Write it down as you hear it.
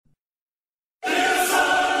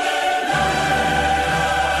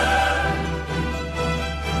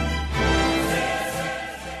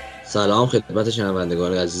سلام خدمت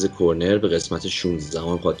شنوندگان عزیز کورنر، به قسمت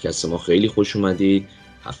 16 پادکست ما خیلی خوش اومدید.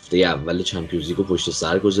 هفته اول چمپیونز لیگ رو پشت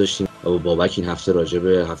سر گذاشتیم و با بابک این هفته راجع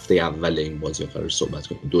به هفته اول این بازی قرار صحبت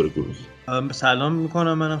کنیم. دور گروهی سلام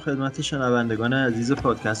میکنم منم خدمت شنوندگان عزیز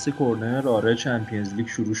پادکست کورنر. آره چمپیونز لیگ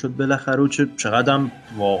شروع شد بالاخره و چقدرم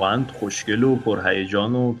واقعا خوشگل و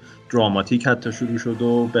پرهیجان و دراماتیک حتی شروع شد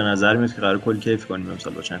و به نظر میاد که قرار کلی کیف کنیم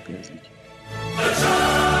امسال با چمپیونز لیگ.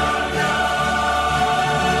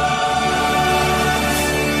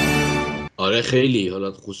 آره خیلی،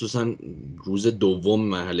 حالا خصوصا روز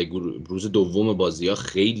دوم بازی‌ها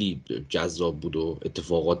خیلی جذاب بود و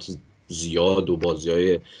اتفاقات زیاد و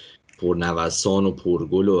بازی‌های پرنوسان و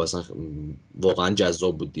پرگل و اصلا واقعا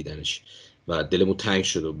جذاب بود دیدنش و دلمون تنگ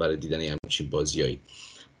شد برای دیدن همچین بازیایی.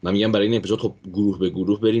 من میگم برای این اپیزود خب گروه به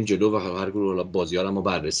گروه بریم جلو و هر گروه بازی‌ها رو ما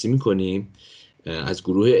بررسی می‌کنیم. از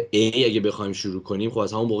گروه A اگه بخوایم شروع کنیم، خب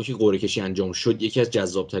از همون موقعی که قرعه کشی انجام شد یکی از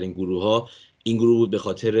جذاب‌ترین گروه‌ها این گروه بود، به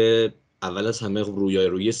خاطر اول از همه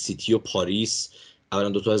روی سیتی و پاریس. اولا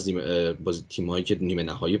دوتا از تیم‌هایی که نیمه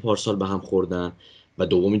نهایی پارسال به هم خوردن و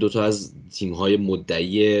دومی دوتا از تیم‌های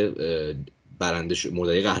مدعی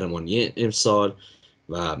مدعی قهرمانی امسال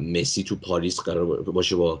و مسی تو پاریس قرار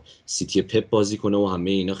باشه با سیتی پپ بازی کنه و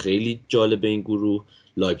همه اینا خیلی جالبه. این گروه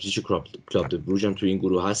لایپزیگ و کلاب د بروژ هم تو این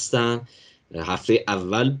گروه هستن. هفته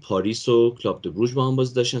اول پاریس و کلاب د بروژ با هم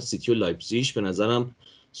بازی داشتن، سیتی و لایپزیگ. به نظرم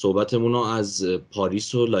صحبتمون رو از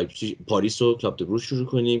پاریس و کلاب د بروژ شروع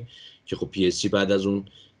کنیم که خب پی اس جی بعد از اون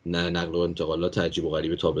نقل و انتقالات عجیب و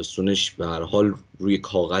غریب تابستونش به هر حال روی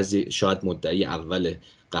کاغذ شاید مدعی اول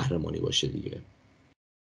قهرمانی باشه دیگه.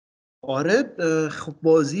 آره خب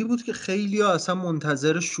بازی بود که خیلی ها اصلا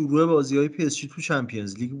منتظر شروع بازی های پی اس جی تو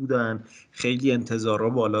چمپیونز لیگ بودن. خیلی انتظارا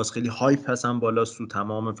بالاست، خیلی هایپ هستن بالاست تو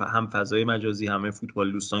تمام هم فضای مجازی همه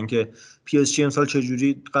فوتبال دوستان که پی اس جی امسال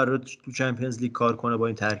چجوری قرار تو چمپیونز لیگ کار کنه با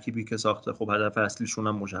این ترکیبی که ساخته. خب هدف اصلیشون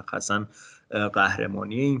هم مشخصا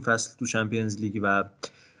قهرمانی این فصل تو چمپیونز لیگ و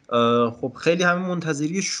خب خیلی همه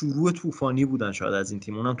منتظری شروع طوفانی بودن شاید از این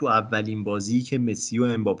تیم. اونم تو اولین بازی که مسی و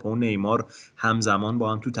امباپه و نیمار همزمان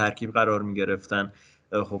با هم تو ترکیب قرار میگرفتن.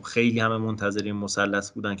 خب خیلی همه منتظری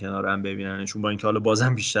مثلث بودن کنار هم ببیننشون، با اینکه حالا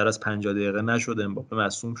بازم بیشتر از 50 دقیقه نشد، امباپه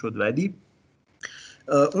مصدوم شد، ولی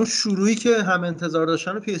اون شروعی که هم انتظار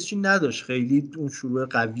داشتن پی اس جی نداشت. خیلی اون شروع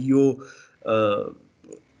قوی و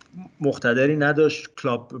مقتدری نداشت.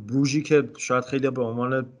 کلاب بروژی که شاید خیلی به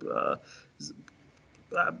عنوان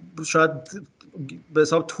شاید به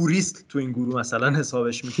حساب توریست تو این گروه مثلا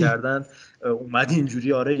حسابش میکردن اومد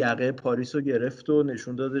اینجوری آره یقه پاریس رو گرفت و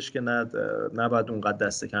نشون دادش که نه باید اونقدر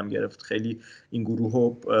دست کم گرفت. خیلی این گروه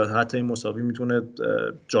رو حتی این مساوی میتونه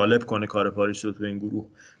جالب کنه کار پاریس رو تو این گروه،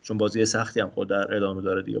 چون بازی سختی هم خود در ادامه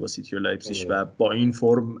داره دیگه با سیتی و لایپزیگ و با این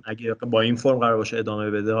فرم اگه با این فرم قرار باشه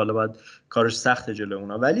ادامه بده حالا باید کارش سخته جلوی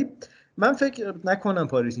اونا. ولی من فکر نکنم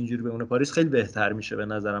پاریس اینجوری بمونه. پاریس خیلی بهتر میشه به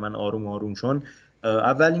نظر من، آروم آروم، چون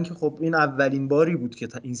اول اینکه خب این اولین باری بود که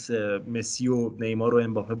این مسی و نیمار و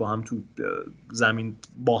امباپه با هم تو زمین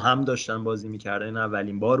با هم داشتن بازی میکردن. این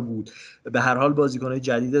اولین بار بود. به هر حال بازیکن‌های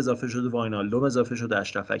جدید اضافه شده، واینالدوم اضافه شده،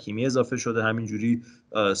 اشرف حکیمی اضافه شده، همینجوری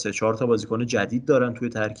 3-4 تا بازیکن جدید دارن توی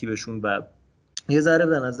ترکیبشون و یه ذره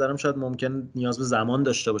به نظرم شاید ممکن نیاز به زمان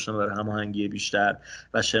داشته باشن برای هماهنگی بیشتر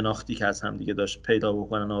و شناختی که از هم دیگه داشت پیدا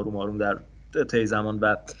بکنن آروم آروم در طی زمان.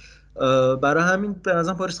 و برای همین به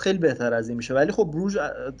نظرم پاریس خیلی بهتر از این میشه. ولی خب بروژ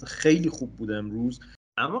خیلی خوب بود امروز.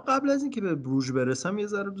 اما قبل از اینکه به بروژ برسم یه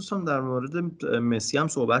ذره دوستم در مورد مسی هم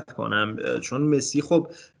صحبت کنم، چون مسی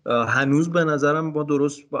خب هنوز به نظرم با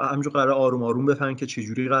درست همینجور قرار آروم آروم بفهمیم که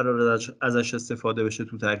چجوری قرار ازش استفاده بشه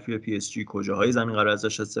تو ترکیب پی اس جی، کجاهای زمین قرار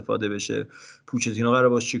ازش استفاده بشه، پوچتینو قرار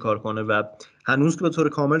باشه چی کار کنه و هنوز که به طور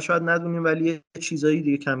کامل شاید ندونیم، ولی یه چیزایی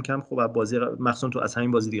دیگه کم کم خب بازی مخصوصا تو از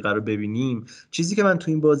همین بازی دیگه قرار ببینیم. چیزی که من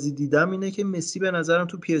تو این بازی دیدم اینه که مسی به نظرم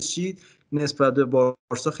تو پی اس جی نسبت به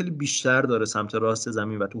بارسا خیلی بیشتر داره سمت راست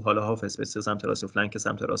زمین و تو حال هاف اسپیس سمت راست و فلنک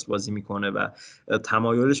سمت راست بازی میکنه و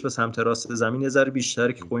تمایلش به سمت راست زمین یه ذره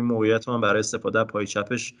بیشتره که خب این موقعیت رو برای استفاده از پای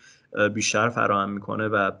چپش بیشتر فراهم میکنه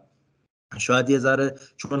و شاید یه ذره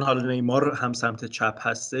چون حالا نیمار هم سمت چپ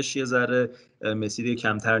هستش یه ذره مسی دیگه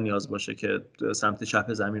کمتر نیاز باشه که سمت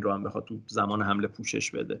چپ زمین رو هم بخواد تو زمان حمله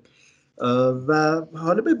پوشش بده. و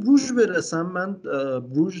حالا به بروژ برسم. من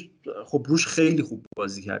بروژ خیلی خوب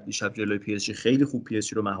بازی کرد دیشب جلوی پی اس جی. خیلی خوب پی اس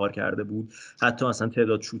جی رو مهار کرده بود. حتی مثلا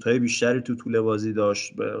تعداد شوت‌های بیشتری تو طول بازی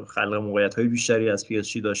داشت، خلق موقعیت‌های بیشتری از پی اس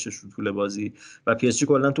جی داشته تو طول بازی و پی اس جی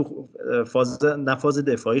کلا تو فاز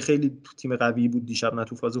دفاعی خیلی تیم قوی بود دیشب، نه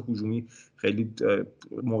تو فاز هجومی خیلی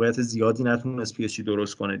موقعیت زیادی نتونست پی اس جی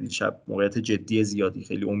درست کنه دیشب. موقعیت جدی زیادی،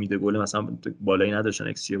 خیلی امید گل مثلا بالایی نداشتن،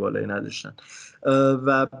 ایکس جی بالایی نداشتن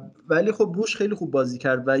و ولی خب بروژ خیلی خوب بازی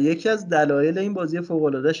کرد و یکی از دلایل این بازی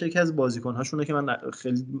فوق‌العاده‌اش یکی از بازیکن‌هاشونه که من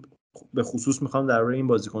خیلی به خصوص میخوام درباره این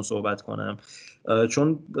بازیکن صحبت کنم،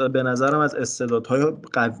 چون به نظرم از استعدادهای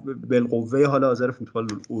بالقوه حال حاضر فوتبال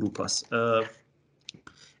اروپاست.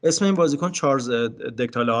 اسم این بازیکن چارلز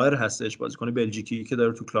دکتالائر هستش، بازیکن بلژیکی که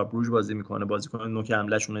داره تو کلاب بروژ بازی میکنه، بازیکن نوک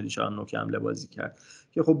حمله شونه، دیشب نوک حمله بازی کرد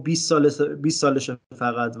که خب 20 سالشه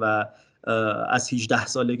فقط و از 18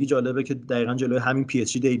 سالگی جالبه که دقیقاً جلوی همین پی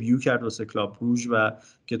اس جی دیبیو کرد واسه کلاب بروژ و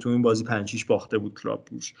که تو این بازی 5-6 باخته بود کلاب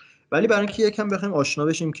بروژ. ولی برای اینکه یکم بخوایم آشنا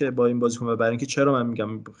بشیم که با این بازیکن و برای اینکه چرا من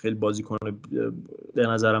میگم خیلی بازیکن به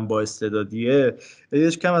نظرم با استعدادیه،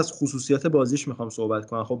 یکم از خصوصیات بازیش میخوام صحبت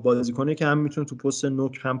کنم. خب بازیکنی که هم میتونه تو پست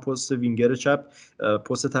نوک هم پست وینگر چپ،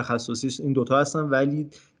 پست تخصصی این دوتا هستن، ولی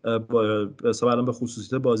الان به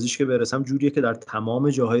خصوصیات بازیش که برسم جوریه که در تمام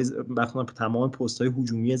جاهای مثلا تمام پست‌های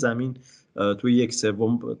هجومی زمین توی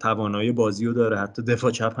 1/3 توانایی بازی رو داره، حتی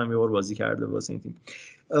دفاع چپ هم یه بار بازی کرده واسه این تیم.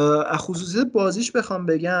 از خصوصیت بازیش بخوام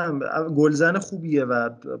بگم، گلزن خوبیه و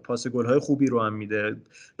پاس گل‌های خوبی رو هم میده،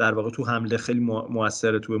 در واقع تو حمله خیلی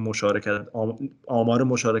موثره، تو مشارکت آمار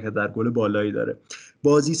مشارکت در گل بالایی داره،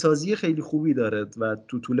 بازی سازی خیلی خوبی داره و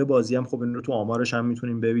تو طول بازی هم خب این رو تو آمارش هم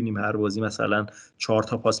میتونیم ببینیم، هر بازی مثلا 4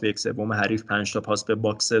 تا پاس به 1/3 حریف، 5 تا پاس به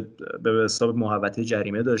باکس به حساب محوطه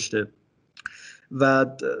جریمه داشته و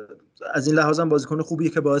از این لحاظ هم بازیکن خوبیه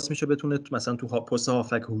که باعث میشه بتونه مثلا تو پست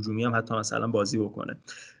هافک هجومی هم حتی مثلا بازی بکنه.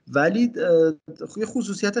 ولی یه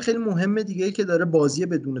خصوصیت خیلی مهمه دیگه‌ای که داره، بازی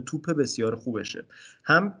بدون توپ بسیار خوبشه.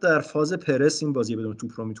 هم در فاز پرس این بازی بدون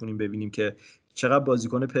توپ رو میتونیم ببینیم که چقدر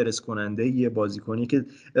بازیکن پرس کننده، یه بازیکنی که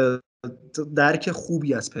درک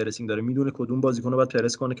خوبی از پرسینگ داره، میدونه کدوم بازیکن رو باید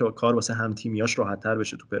پرس کنه که کار واسه هم تیمیاش راحت‌تر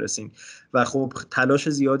بشه تو پرسینگ و خب تلاش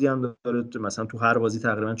زیادی هم داره، مثلا تو هر بازی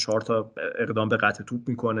تقریبا 4 تا اقدام به قطع توپ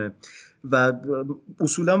میکنه و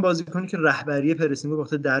اصولا بازیکنی که رهبری پرسینگ رو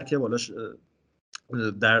وقت درک بالاش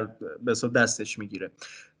در به حساب دستش میگیره.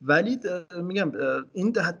 ولی میگم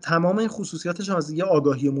این تمام این خصوصیاتش هم از یه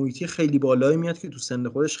آگاهی محیطی خیلی بالایی میاد که تو سن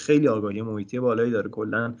خودش خیلی آگاهی محیطی بالایی داره،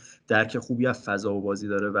 کلا درک خوبی از فضا و بازی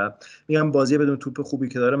داره و میگم بازی بدون توپ خوبی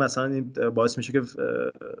که داره مثلا این باعث میشه که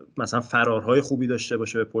مثلا فرارهای خوبی داشته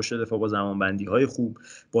باشه به پشت دفاع با زمانبندی های خوب،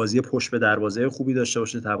 بازی پشت به دروازه خوبی داشته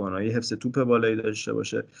باشه، توانایی حفظ توپ بالایی داشته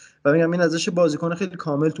باشه و میگم این ازش بازیکن خیلی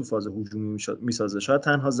کامل تو فاز هجومی میسازه. شاید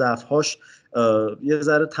تنها ضعف‌هاش یه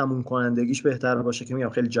ذره تموم کنندگیش بهتر باشه که میگم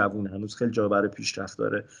خیلی جوونه، هنوز خیلی جا برای پیشرفت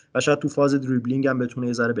داره و شاید تو فاز دریبلینگ هم بتونه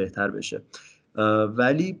یه ذره بهتر بشه،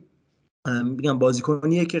 ولی میگم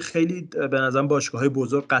بازیکنیه که خیلی به نظرم باشگاه‌های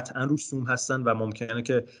بزرگ قطعا روش زوم هستن و ممکنه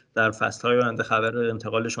که در فصل‌های آینده خبر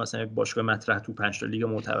انتقالش مثلا یک باشگاه مطرح تو 5 تا لیگ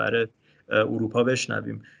معتبر اروپا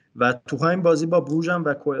بشنویم. و تو همین بازی با بروژ هم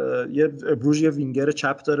بروژ یه وینگر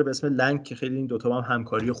چپ داره به اسم لنگ که خیلی این دوتا هم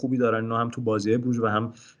همکاری خوبی دارن، اینا هم تو بازی بروژ و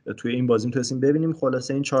هم توی این بازی میتونستیم ببینیم.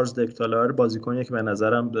 خلاصه این چارلز دکتالائر بازیکنیه که به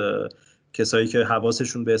نظرم کسایی که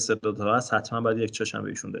حواسشون به استعدادها هست حتما باید یک چشم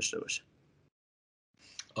بهشون داشته باشه.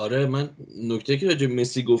 آره، من نکته که راجع به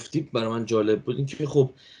مسی گفتی برای من جالب بود این که خب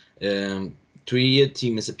توی یه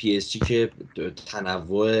تیم مثل پی اس جی که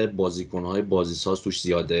تنوع بازیکن‌های بازیساز توش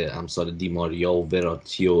زیاده، امثال دیماریا و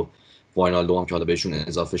وراتی و واینالدو هم که حالا بهشون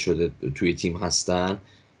اضافه شده توی تیم هستن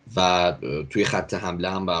و توی خط حمله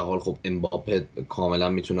هم به هر حال خب امباپه کاملا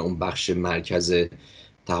میتونه اون بخش مرکز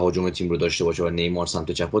تهاجم تیم رو داشته باشه و نیمار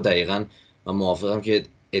سمت چپ. و دقیقاً من موافقم که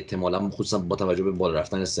احتمالاً خصوصا با توجه به بالا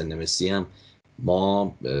رفتن سن مسی هم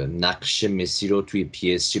ما نقش مسی رو توی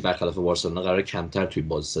پی اس جی برخلاف بارسلونا قرار کمتر توی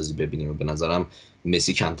بازیسازی ببینیم و به نظرم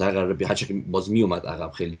مسی کمتر قراره بیاد، هرچند که باز می اومد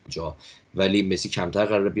عقب خیلی جا، ولی مسی کمتر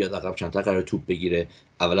قراره بیاد عقب، کمتر قراره توپ بگیره.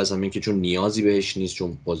 اول از همین که چون نیازی بهش نیست،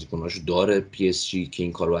 چون بازیکناشو داره پی اس جی که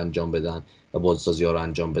این کارو انجام بدن و بازیسازی ها رو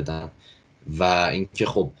انجام بدن و اینکه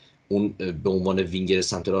خب اون به عنوان وینگر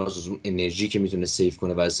سمت راست اون انرژی که میتونه سیو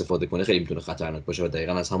کنه و استفاده کنه خیلی میتونه خطرناک باشه و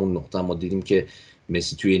دقیقاً از همون نقطه ما دیدیم که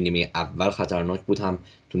مسی توی نیمه اول خطرناک بود، هم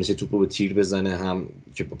تونست توپ رو به تیر بزنه، هم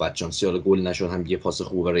که با بدشانسی حالا گل نشد، هم یه پاس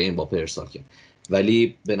خوب برای امباپه ارسال کرد.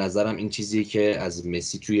 ولی به نظرم این چیزیه که از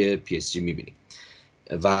مسی توی پی اس جی می‌بینیم.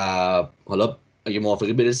 و حالا اگه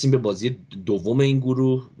موافقی برسیم به بازی دوم این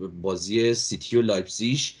گروه، بازی سیتی و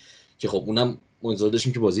لایپزیگ که خب اونم منتظر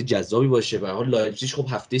داشتیم که بازی جذابی باشه. به هر حال لایپزیگ خب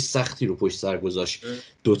هفته سختی رو پشت سر گذاشت،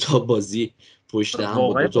 دوتا بازی پشت هم با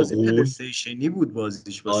واقعا دوتا بازی غول. پلی‌استیشنی بود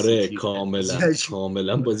بازیش با آره سیتی.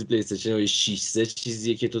 کاملا بازی پلی استیشن 6-3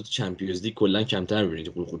 چیزیه که تو چمپیونز لیگ کلا کمتر می‌بینی،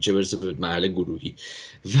 خود چه برسه به مرحله گروهی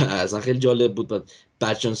و اصلا خیلی جالب بود. بعد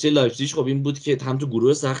بدشانسی لایپزیگ خب این بود که هم تو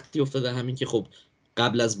گروه سختی افتاده، همین که خب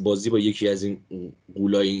قبل از بازی با یکی از این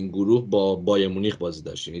غولای این گروه با بایر مونیخ بازی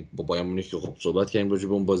داشت. یعنی با بایر مونیخ که خب صحبت کردیم راجع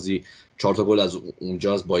به اون بازی، 4 تا گل از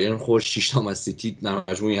اونجا از بایرن خورد، 6 تا از سیتی، در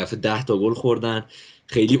مجموع این هفته 10 تا گل خوردن.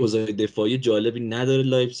 خیلی اوضاع دفاعی جالبی نداره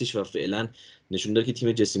لایپزیگ و فعلا نشون داد که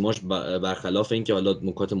تیم جسیماش برخلاف اینکه حالا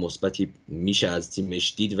نکات مثبتی میشه از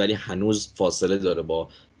تیمش دید، ولی هنوز فاصله داره با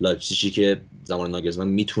لایپزیگی که زمان ناگلزمن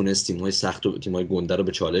میتونست تیم‌های سخت و تیم‌های گنده رو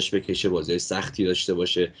به چالش بکشه، بازی‌های سختی داشته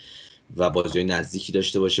باشه و بازی‌های نزدیکی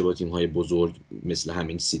داشته باشه با تیم‌های بزرگ مثل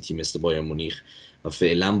همین سیتی، مثل بایر مونیخ. و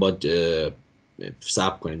فعلا با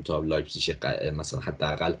صبر کنیم تا لایپزیگ مثلا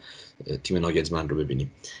حداقل تیم ناگلزمن رو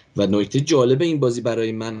ببینیم. و نکته جالب این بازی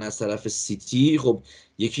برای من از طرف سیتی، خب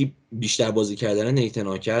یکی بیشتر بازی کردن نیتن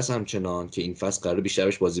آکر است، همچنان که این فصل قرار بیشتر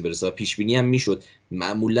بهش بازی برسه. پیش بینی هم میشد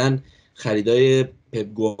معمولا خریدای پپ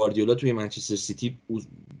گواردیولا توی منچستر سیتی،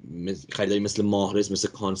 خریدای مثل ماهرز، مثل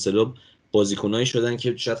کانسلو، بازیکنایی شدن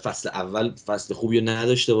که شاید فصل اول فصل خوبی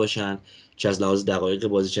نداشته باشن، چه از لحاظ دقایق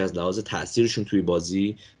بازی چه از لحاظ تاثیرشون توی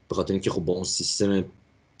بازی، به خاطر اینکه خب با اون سیستم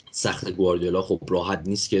سخت گواردیولا خب راحت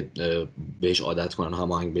نیست که بهش عادت کنن و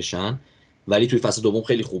هماهنگ بشن. ولی توی فصل دوم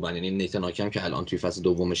خیلی خوبن. یعنی نیتن آکر که الان توی فصل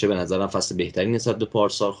دومشه به نظرم فصل بهتری نسبت به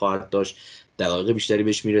پارسال خواهد داشت، دقایق بیشتری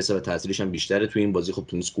بهش میرسه و تاثیرش هم بیشتره توی این بازی. خب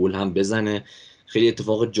تونست گل هم بزنه. خیلی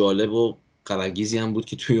اتفاق جالب و غم‌انگیزی هم بود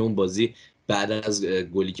که توی اون بازی بعد از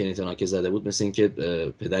گلی که نیتن آکر زده بود مثل اینکه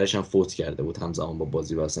پدرش هم فوت کرده بود همزمان با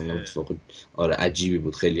بازی، واسه اتفاق عجیبی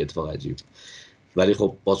بود، خیلی اتفاق عجیبی. ولی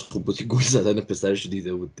خب باز خوب بود که گل زدن پسرش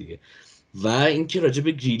دیده بود دیگه. و اینکه راجع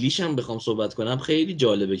به گریلیش هم بخوام صحبت کنم، خیلی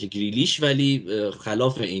جالبه که گریلیش ولی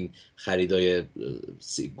خلاف این خریدای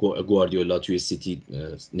گواردیولا توی سیتی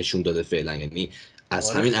نشون داده فعلا. یعنی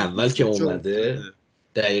از همین اول که اومده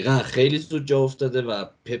دقیقاً خیلی زود جا افتاده و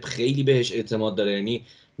پپ خیلی بهش اعتماد داره. یعنی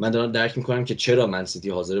من دارم درک میکنم که چرا من سیتی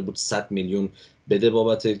حاضر بود 100 میلیون بده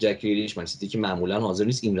بابت جک گریلیش. من سیتی که معمولا حاضر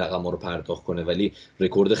نیست این رقم رو پرداخت کنه، ولی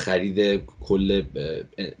رکورد خرید کل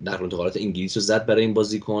نقل و انتقالات انگلیس رو زد برای این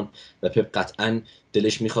بازیکن و پپ قطعاً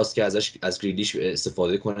دلش میخواست که از گریلیش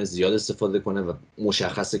استفاده کنه، زیاد استفاده کنه و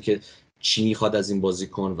مشخصه که چی میخواد از این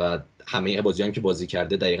بازیکن. و همه بازی‌هایی که بازی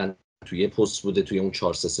کرده دقیقاً توی پست بوده، توی اون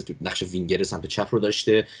 4-3-3 توی نقش وینگر سمت چپ رو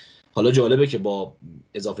داشته. حالا جالبه که با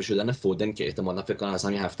اضافه شدن فودن که احتمالاً فکر کنم از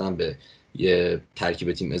همین هفته هم به یه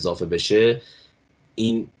ترکیب تیم اضافه بشه،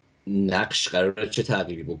 این نقش قراره چه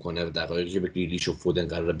تغییری بکنه و دقایقی که به گریلیش و فودن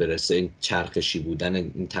قراره برسه، این چرخشی بودن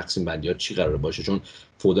این تقسیم بندی‌ها چی قراره باشه. چون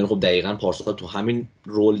فودن خب دقیقاً پارسال تو همین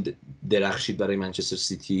رول درخشید برای منچستر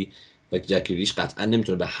سیتی و جک گریلیش قطعا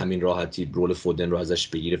نمیتونه به همین راحتی رول فودن رو ازش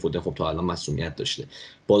بگیره. فودن خب تا الان مسئولیت داشته.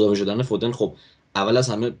 با اضافه شدن فودن خب اول از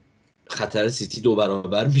همه خطر سیتی 2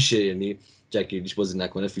 برابر میشه. یعنی جک گریلیش بازی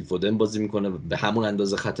نکنه، فیل فودن بازی میکنه، به همون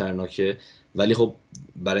اندازه خطرناکه. ولی خب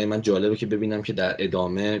برای من جالبه که ببینم که در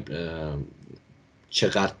ادامه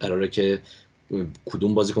چقدر قراره که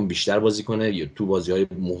کدوم بازیکن بیشتر بازی کنه، یا تو بازی‌های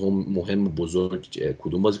مهم بزرگ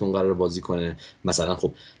کدوم بازیکن قراره بازی کنه. مثلا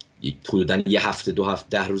خب حدوداً یه هفته 2 هفته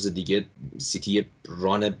 10 روز دیگه سیتی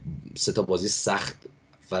ران 3 تا بازی سخت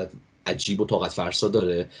و عجیب و طاقت فرسا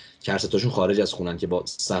داره که هر سه تاشون خارج از خونن، که با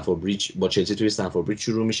استنفورد بریج، با چلسی توی استنفورد بریج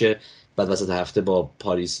شروع میشه، بعد وسط هفته با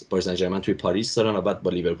پاریس سن ژرمن توی پاریس دارن و بعد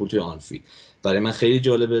با لیورپول توی آنفیلد. برای من خیلی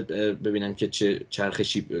جالبه ببینم که چه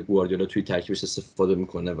چرخشی گواردیولا توی ترکیبش استفاده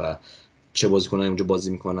میکنه و چه بازیکنان اونجا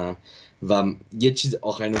بازی میکنن. و یه چیز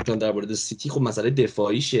آخرین نکته در مورد سیتی، خب مسئله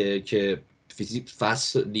دفاعیشه که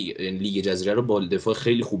فصل لیگ جزیره رو با دفاع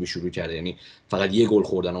خیلی خوبی شروع کرده. یعنی فقط یه گل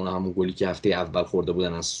خوردن، اون همون گلی که هفته اول خورده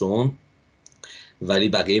بودن از سون، ولی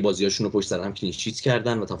بقیه بازیاشون رو پشت سر هم کلین شیت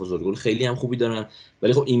کردن و تفاضل گل خیلی هم خوبی دارن.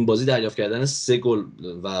 ولی خب این بازی دریافت کردن 3 گل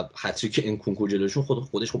و هتریک انکونکو جلوشون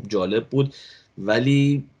خودش خب جالب بود،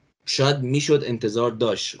 ولی شاید میشد انتظار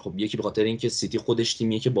داشت. خب یکی به خاطر اینکه سیتی خودش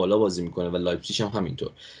تیمیه که بالا بازی میکنه و لایپزیگ هم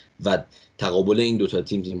همینطور، و تقابل این دوتا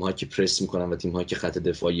تیم‌هایی که پرس میکنن و تیم‌هایی که خط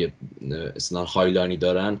دفاعی اصلا هایلاینی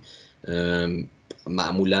دارن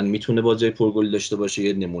معمولا میتونه بازی پرگل داشته باشه.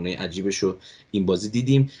 یه نمونه عجیبش رو این بازی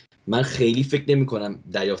دیدیم. من خیلی فکر نمی‌کنم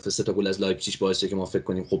دریافت 3 تا گل از لایپزیگ باعث که ما فکر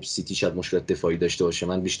کنیم خب سیتی شاید مشکلات دفاعی داشته باشه.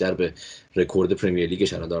 من بیشتر به رکورد پرمیر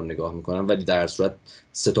لیگش الان دارم نگاه میکنم، ولی در صورت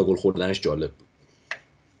 3 تا گل خوردنش جالب بود.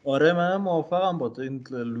 آره من موافقم با تو، این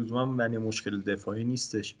لزوما معنی مشکل دفاعی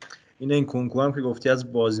نیستش. این کنکو هم که گفتی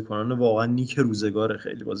از بازیکنان واقعا نیک روزگار،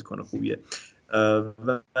 خیلی بازیکن خوبیه.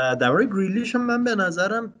 و در مورد گریلیش هم من به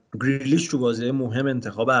نظرم گریلیش تو بازی مهم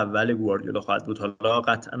انتخاب اول گواردیولا خواهد بود. حالا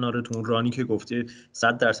قطعا آره تو اون رانی که گفتی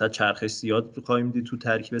 100% چرخش زیاد خواهیم دید تو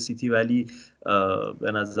ترکیب سیتی، ولی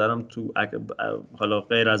به نظرم تو حالا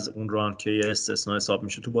غیر از اون ران که استثناء حساب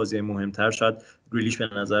میشه تو بازی مهمتر، شاید گریلیش به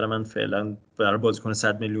نظر من فعلا برای بازیکن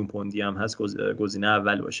 100 میلیون پوندی هم هست گزینه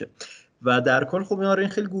اول باشه. و در کل خب این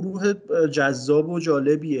خیلی گروه جذاب و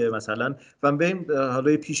جالبیه. مثلا و بریم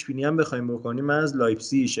حالا پیش بینی هم بخوایم بکنیم، من از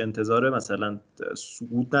لایپزیگ انتظار مثلا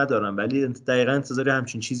صعود ندارم، ولی دقیقاً انتظار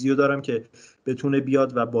همچین چیزی رو دارم که بتونه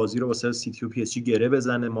بیاد و بازی رو واسه سیتی و پی اس جی گره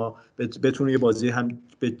بزنه، ما بتونه یه بازی هم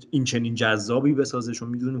این چنین جذابی بسازه، چون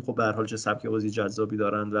میدونیم خب به هر حال چه سبک بازی جذابی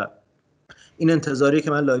دارن و این انتظاریه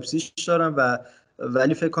که من لایپزیگ دارم. و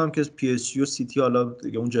ولی فکر کنم که پی اس جی و سیتی حالا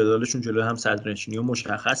دیگه اون جدالشون جلوی هم صدرنشینی رو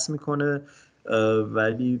مشخص میکنه،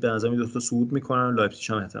 ولی به نظر میاد دو تا صعود میکنن،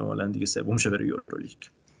 لایپزیگ هم احتمالاً دیگه سوم شه بره یورولیگ.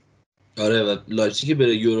 آره و لایپزیگ که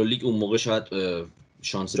بره یورولیگ اون موقع شاید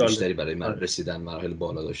شانس جالب. بیشتری برای من آره. رسیدن مراحل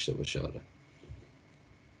بالا داشته باشه. آره.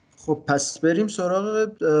 خب پس بریم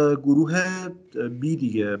سراغ گروه بی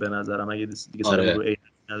دیگه. به نظرم اگه دیگه سر آره. گروه ای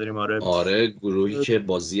نداریم. آره گروهی که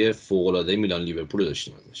بازی فوق العاده میلان لیورپول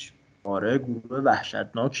داشتیم ازش. آره گروه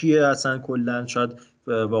وحشتناکیه اصلا کلا، شاید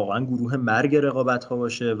واقعا گروه مرگ رقابت ها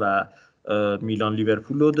باشه و میلان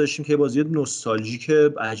لیورپول رو داشتیم که بازی نوستالژیک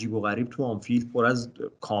عجیب و غریب تو آنفیلد پر از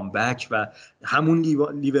کامبک و همون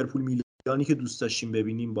لیورپول میلانی که دوست داشتیم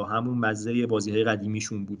ببینیم با همون مزه بازی های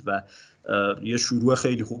قدیمیشون بود و یه شروع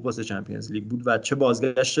خیلی خوب واسه چمپیونز لیگ بود و چه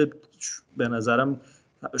بازگشت به نظرم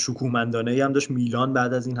شکوهمندانه ای هم داشت میلان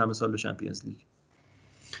بعد از این همه سال به چمپیونز لیگ.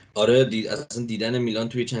 آره اصلا دیدن میلان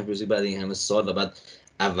توی چمپیونز لیگ بعد این همه سال و بعد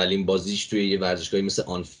اولین بازیش توی یه ورزشگاهی مثل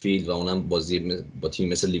آنفیلد و اونم بازی با تیم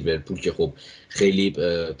مثل لیورپول که خب خیلی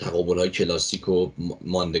تقابل‌های کلاسیک و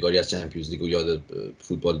ماندگاری از چمپیونز لیگ و یاد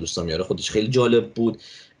فوتبال دوستان میاره، خودش خیلی جالب بود.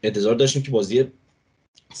 انتظار داشتیم که بازی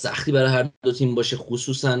سختی برای هر دو تیم باشه،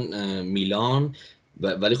 خصوصا میلان،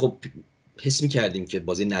 ولی خب حس می‌کردیم که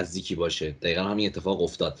بازی نزدیکی باشه. دقیقا همین اتفاق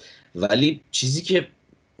افتاد. ولی چیزی که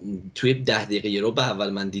توی 10 دقیقه یه رو به اول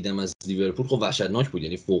من دیدم از لیورپول خب وحشتناک بود،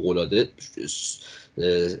 یعنی فوق‌العاده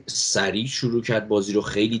سریع شروع کرد بازی رو،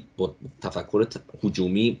 خیلی با تفکر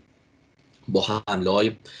هجومی، با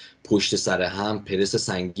حمله‌های پشت سر هم، پرس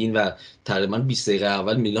سنگین و تقریبا 20 دقیقه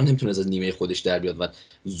اول میلان نمیتونه از نیمه خودش در بیاد و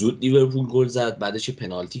زود لیورپول گل زد، بعدش یه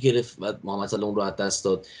پنالتی گرفت و محمد صلاح اون رو از دست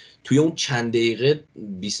داد. توی اون چند دقیقه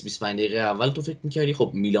 20-25 دقیقه اول تو فکر می‌کردی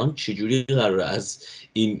خب میلان چجوری قراره از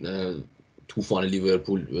این طوفان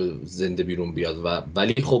لیورپول زنده بیرون بیاد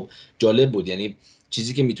ولی خب جالب بود. یعنی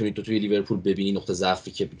چیزی که میتونی تو توی لیورپول ببینی، نقطه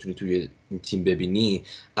ضعفی که میتونی توی این تیم ببینی،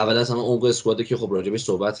 اول از همه عمق اسکواده که خب راجبش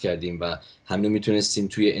صحبت کردیم و همین میتونستیم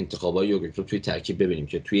توی انتخابای یورگن کلوپ توی ترکیب ببینیم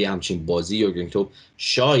که توی همچین بازی یورگن کلوپ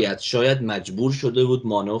شاید مجبور شده بود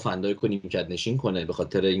مانع و فندای کنیم کرد نشین کنه، به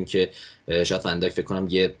خاطر اینکه شاید فندای فکر کنم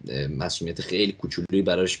یه مسئولیت خیلی کوچولویی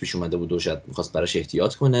براش پیش اومده بود و شاید می‌خواست براش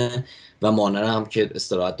احتیاط کنه و مانع هم که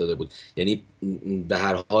استراحت داده بود. یعنی به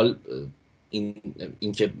هر حال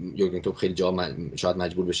این که یورگن کلوپ خیلی شاید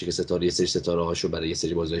مجبور بشه که یه سری ستاره هاشو برای یه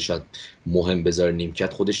سری بازی شاید مهم بذاره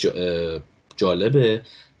نیمکت، خودش جالبه.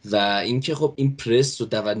 و اینکه خب این پرس و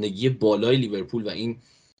دوندگی بالای لیورپول و این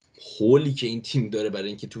هولی که این تیم داره برای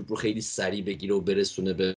اینکه توپ رو خیلی سریع بگیره و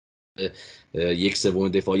برسونه به یک سوم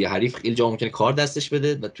دفاعی حریف، خیلی جا ممکنه کار دستش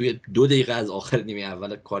بده و توی 2 دقیقه از آخر نیمه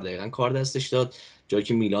اول کار دستش داد، جایی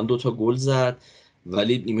که میلان 2 تا گل زد.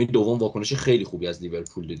 ولی نیمه دوم واکنش خیلی خوبی از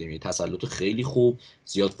لیورپول دیدیم، تسلط خیلی خوب،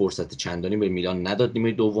 زیاد فرصت چندانی به میلان نداد.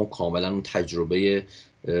 نیمه دوم کاملا اون تجربه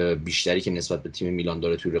بیشتری که نسبت به تیم میلان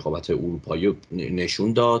داره توی رقابت‌های اروپایی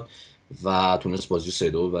نشون داد و تونست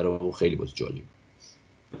بازی 3-2 ببره. خیلی بازی جالب.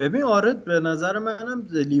 ببین آره به نظر منم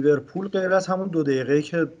لیورپول غیر از همون 2 دقیقه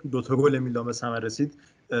که 2 تا گل میلان به ثمر رسید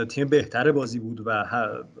تیم بهتر بازی بود و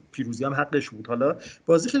پیروزی هم حقش بود. حالا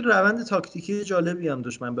بازی خیلی روند تاکتیکی جالبی هم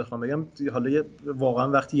داشت. من بخوام بگم حالا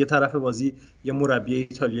واقعا وقتی یه طرف بازی یه مربی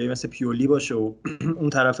ایتالیایی مثل پیولی باشه و اون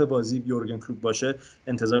طرف بازی یورگن کلوپ باشه،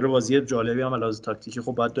 انتظار بازی جالبی هم علاوه تاکتیکی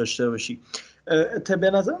خب باید داشته باشی.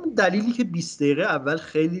 به نظرم دلیلی که 20 دقیقه اول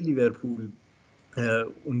خیلی لیورپول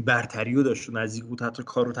اون برتری رو داشت، نزدیک بود حتی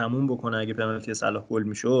کار رو تموم بکنه اگه پنالتی صلاح گل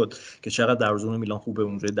میشد که چقدر دروازه‌بان میلان خوبه،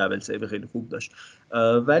 اونجا دبل سیو خیلی خوب داشت.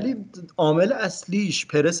 ولی عامل اصلیش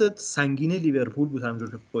پرس سنگین لیورپول بود،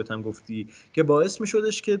 همونجور که خودت هم گفتی، که باعث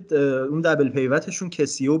میشدش که اون دبل پیوتشون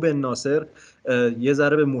کسیو بن ناصر یه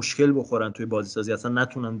ذره به مشکل بخورن توی بازی سازی، اصلا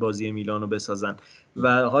نتونن بازی میلان رو بسازن.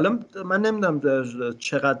 و حالا من نمیدونم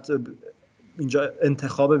چقدر اینجا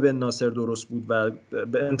انتخاب بن ناصر درست بود و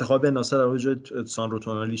انتخاب بن ناصر در وجه سانرو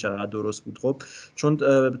تونالی چقدر درست بود. خب چون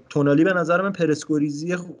تونالی به نظر من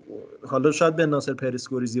پرسکوریزی، حالا شاید بن ناصر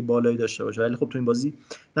پرسکوریزی بالایی داشته باشه ولی خب تو این بازی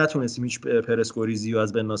نتونستیم هیچ پرسکوریزی رو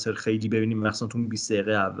از بن ناصر خیلی ببینیم، مثلا تو 20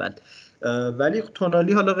 دقیقه اول. ولی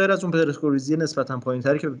تونالی حالا غیر از اون پرسکوریزی نسبتا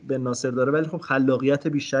پایینتری که بن ناصر داره، ولی خب خلاقیت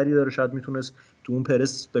بیشتری داره، شاید میتونست تو اون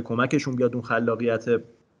پرس به کمکشون بیاد، اون خلاقیت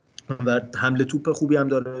و حمله توپ خوبی هم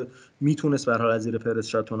داره، میتونست به هر حال از زیر پرس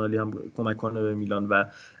شاید تونالی هم کمک کنه به میلان و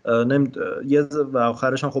و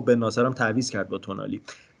آخرش هم خب بن ناصر هم تعویض کرد با تونالی.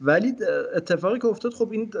 ولی اتفاقی که افتاد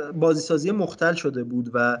خب این بازیسازی مختل شده بود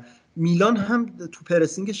و میلان هم تو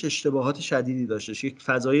پرسینگش اشتباهات شدیدی داشتش. یک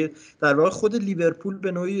فضای در واقع خود لیورپول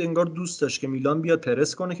به نوعی انگار دوست داشت که میلان بیاد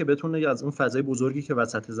پرس کنه که بتونه از اون فضای بزرگی که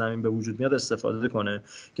وسط زمین به وجود میاد استفاده کنه،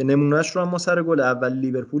 که نمونهش رو هم ما سر گل اول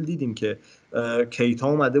لیورپول دیدیم که کیتا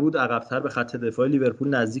اومده بود عقب‌تر به خط دفاع لیورپول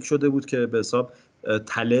نزدیک شده بود که به حساب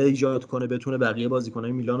تله ایجاد کنه، بتونه بقیه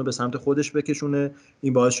بازیکن‌های میلان رو به سمت خودش بکشونه.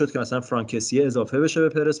 این باعث شد که مثلا فرانکسی اضافه بشه به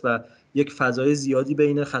پرس و یک فضای زیادی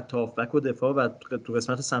بین خط هافبک و دفاع و تو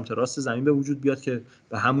قسمت سمت راست زمین به وجود بیاد که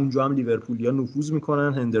به همونجا هم لیورپولیا نفوذ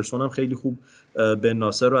میکنن. هندرسون هم خیلی خوب بن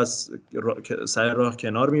ناصر رو از سر راه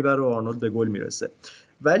کنار میبره و آرنولد به گل میرسه.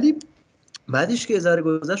 ولی بعدش که ذره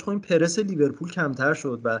گذشت خب این پرس لیورپول کمتر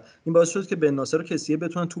شد و این باعث شد که بن ناصر و کسیه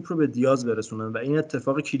بتونن توپ رو به دیاز برسونن و این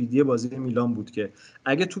اتفاق کلیدی بازی میلان بود که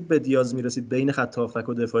اگه توپ به دیاز میرسید بین خط هافبک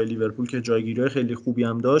و دفاع لیورپول که جایگیری خیلی خوبی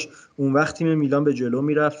هم داشت، اون وقت تیم میلان به جلو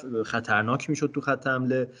میرفت، خطرناک میشد تو خط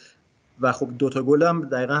حمله و خب دوتا گل هم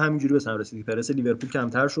دقیقا همینجوری به ثمر رسید. پرس لیورپول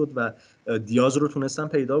کمتر شد و دیاز رو تونستن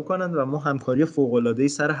پیدا کنن و ما همکاری فوق‌العاده‌ای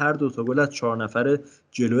سر هر دوتا گل از 4 نفر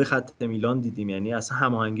جلوی خط میلان دیدیم. یعنی اصلا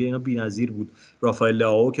هماهنگی اینا بی‌نظیر بود. رافائل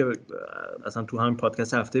لئائو که اصلا تو همین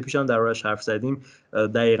پادکست هفته پیشم دربارش حرف زدیم،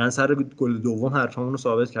 دقیقاً سر گل دوم حرفمون رو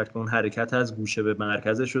ثابت کرد که اون حرکت از گوشه به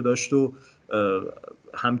مرکزش رو داشت و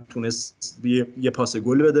هم تونست یه پاس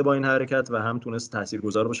گل بده با این حرکت و هم تونست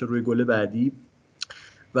تاثیرگذار باشه روی گل بعدی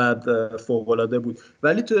و فوق‌العاده بود.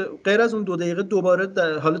 ولی تو غیر از اون 2 دقیقه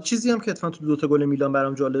دوباره حالا چیزی هم که اتفاقا تو 2 تا گل میلان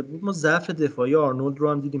برام جالب بود، ما ضعف دفاعی آرنولد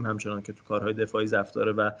رو هم دیدیم همچنان که تو کارهای دفاعی ضعف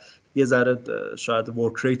داره و یه ذره شاید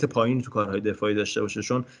ورک ریت پایینی تو کارهای دفاعی داشته باشه،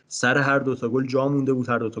 چون سر هر 2 تا گل جا مونده بود،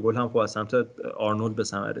 هر 2 تا گل هم خب از سمت آرنولد به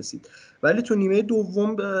ثمر رسید. ولی تو نیمه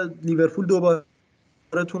دوم لیورپول دوباره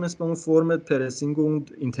تونست به اون فرم پرسینگ و اون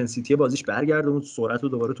اینتنسیتی بازیش برگرده، اون سرعت رو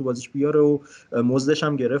دوباره تو بازیش بیاره و مزدش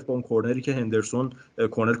هم گرفت با اون کورنری که هندرسون،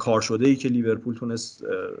 کورنر کار شده ای که لیورپول تونست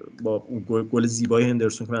با اون گل زیبای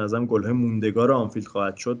هندرسون که به نظرم گل‌های موندگار آنفیلد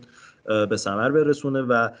خواهد شد به ثمر برسونه.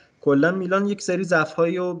 و کلا میلان یک سری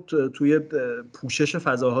ضعف‌هایی رو توی پوشش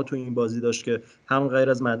فضاها توی این بازی داشت که هم غیر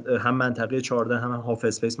از هم منطقه 14 هم هاف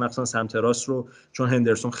اسپیس مخصوصا سمت راست رو، چون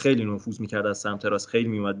هندرسون خیلی نفوذ می‌کرد از سمت راست، خیلی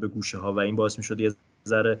میومد به گوشه‌ها و این باعث می‌شد یه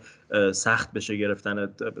ذره سخت بشه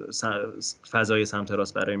گرفتن فضای سمت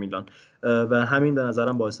راست برای میلان و همین به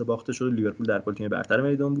نظرم باعث باخته شد. لیورپول در کل تیم برتر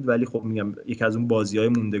میدان بود ولی خب میگم یکی از اون بازی‌های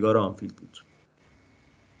موندگار آنفیلد بود.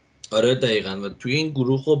 آره دقیقاً. و توی این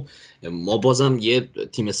گروه خب ما بازم یه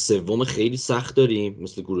تیم سوم خیلی سخت داریم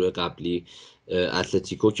مثل گروه قبلی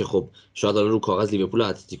اتلتیکو که خب شاید الان رو کاغذ لیورپول و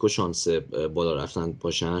اتلتیکو شانس بالا رفتن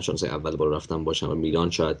باشن، شانس اول بالا رفتن باشن و میلان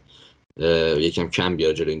شاید یکم کم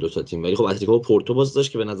بیاد جلوی این دو تا تیم. ولی خب اتلتیکو و پورتو باز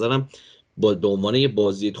داشت که به نظرم به عنوان یه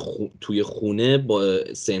بازی توی خونه با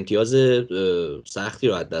 3 امتیاز سختی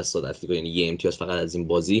رو از دست داد اتلتیکو، یعنی یه امتیاز فقط از این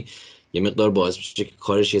بازی یه مقدار باعث میشه که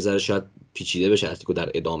کارش یه ذره شاید پیچیده بشه اتلتیکو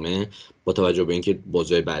در ادامه، با توجه به اینکه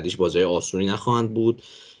بازی‌های بعدیش بازی‌های آسونی نخواهند بود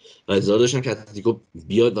و انتظار داشتم که اتلتیکو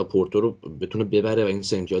بیاد و پورتو رو بتونه ببره و این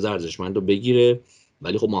 3 امتیاز ارزشمند رو بگیره،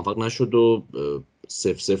 ولی خب موفق نشد و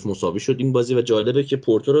 0-0 مساوی شد این بازی. و جالبه که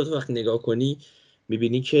پورتو رو وقتی نگاه کنی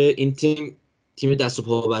می‌بینی که این تیم دست و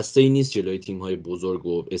پا بسته ای نیست جلوی تیم‌های بزرگ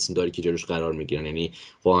و اسمداری که جلوش قرار میگیرن. یعنی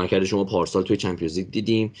واقعا که شما پارسال توی چمپیونز لیگ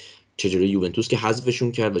دیدیم چجوری یوونتوس که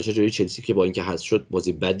حذفشون کرد و چجوری چلسی که با اینکه حذف شد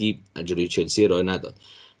بازی بدی جلوی چلسی ارائه نداد.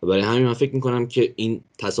 و برای همین من فکر می‌کنم که این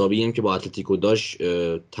تساوی هم که با اتلتیکو داشت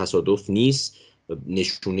تصادف نیست،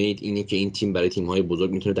 نشونه اینه که این تیم برای تیم‌های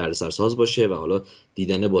بزرگ میتونه دردسرساز باشه و حالا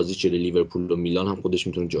دیدن بازی جلوی لیورپول و میلان هم خودش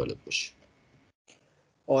میتونه جالب باشه.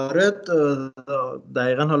 آره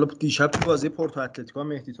دقیقاً. حالا دیشب تو بازی پورتو اتلتیکو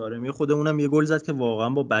مهدی طارمی خودمونم یه گل زد که واقعا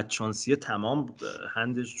با بدشانسی تمام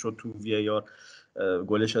هندش شد تو وی آر،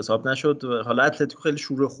 گلش حساب نشد. حالا اتلتیکو خیلی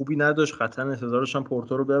شور خوبی نداشت، قطعا انتظارش هم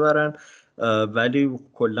پورتو رو ببرن، ولی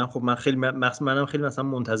کلا خب منم خیلی مثلا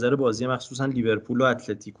منتظر بازی مخصوصا لیورپول و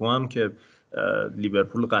اتلتیکو هم که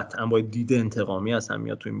لیورپول قطعا با دید انتقامی از هم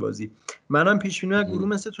میاد تو این بازی. منم پیش بینی گروه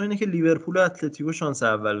مثل تو اینه که لیورپول و اتلتیکو شانس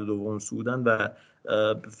اول و دوم صعودن و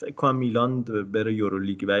فکر کنم میلان بره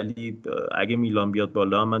یورولیگ، ولی اگه میلان بیاد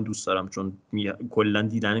بالا هم من دوست دارم چون کلا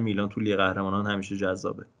دیدن میلان تو لیگ قهرمانان همیشه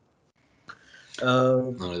جذابه.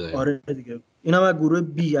 آره دیگه اینم از گروه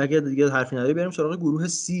بی. اگه دیگه حرفی نداری بریم سراغ گروه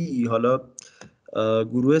سی. حالا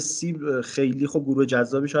گروه سی خیلی خب گروه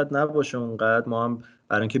جذابی شاید نباشه اونقدر، ما هم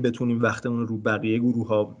برای اینکه بتونیم وقتمون رو بقیه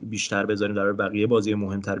گروه‌ها بیشتر بذاریم، در بقیه بازی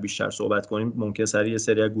مهمتر بیشتر صحبت کنیم. ممکن یه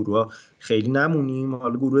سری از گروه‌ها خیلی نمونیم.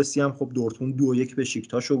 حالا گروه سی هم خب دورتموند 2-1 به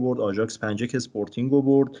بشیکتاش برد، آژاکس 5-1 اسپورتینگ رو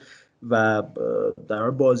برد و در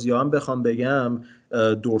بازی‌ها هم بخوام بگم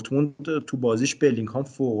دورتموند تو بازیش بلینگهام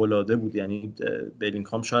فوق‌العاده بود. یعنی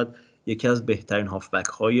بلینگهام شاید یکی از بهترین هافبک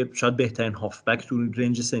شاید بهترین هافبک تو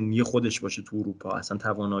رنج سنی خودش باشه تو اروپا. اصلا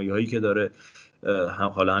توانایی‌هایی که داره،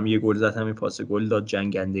 حالا هم یه گل زد، هم پاس گل داد،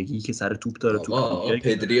 جنگندگی که سر توپ داره تو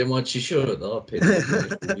پدری ما چی شد؟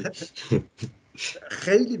 پدری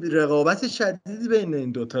خیلی رقابت شدیدی بین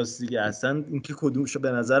این دو تاست دیگه. اصلا اینکه کدومشو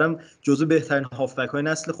به نظرم جزو بهترین هافبک های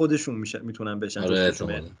نسل خودشون میتونن بشن. جفتشون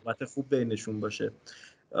رقابت خوب بینشون باشه.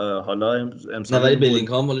 حالا نه ولی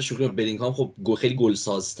بلینگهام مال شوخی، بلینگهام خب خیلی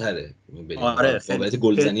گلسازتره. آره قابلیت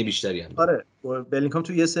گلزنی بیشتری هم داره. آره بلینگهام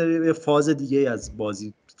تو یه سری فاز دیگه از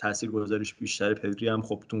بازی تاثیرگذاریش بیشتره. پدری هم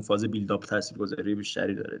خب تو فاز بیلداپ تاثیرگذاری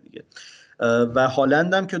بیشتری داره دیگه. و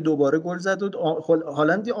هالند هم که دوباره گل زد و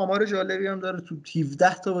هالند آمار جالبی هم داره، تو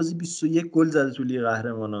 17 تا بازی 21 گل زده تو لیگ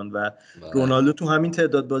قهرمانان و رونالدو تو همین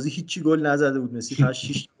تعداد بازی هیچی گل نزده بود. مسی فقط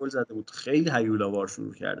 6 گل زده بود. خیلی هیولاوار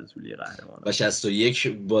شروع کرده تو لیگ قهرمانان و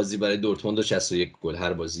 61 بازی برای دورتموند و 61 گل،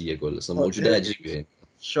 هر بازی یک گل. اصلا موجود عجیبیه.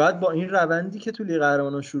 شاید با این روندی که تو لیگ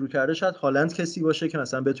قهرمانان شروع کرده شاید هالند کسی باشه که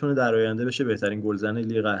مثلا بتونه در آینده بشه بهترین گلزن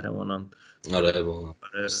لیگ قهرمانان. آره واقعا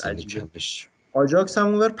عجیبه. آژاکس هم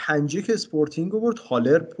اونور 5-1 اسپورتینگ رو برد.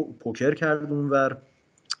 هالر پوکر کرد اونور.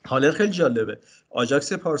 هالر خیلی جالبه.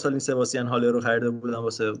 آژاکس پارسال این سباستین هالر رو خریده بودن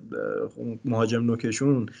واسه مهاجم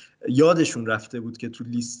نوکشون. یادشون رفته بود که تو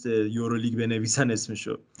لیست یورولیگ بنویسن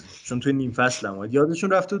اسمشو، چون توی نیم فصل هم یادشون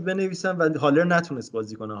رفته بود بنویسن و هالر نتونست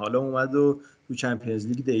بازی کنه. حالا اومد و تو چمپیونز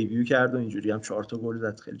لیگ دیبیو کرد و اینجوری هم 4 تا گل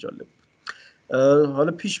زد. خیلی جالب.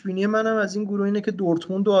 حالا پیش بینی منم از این گروه اینه که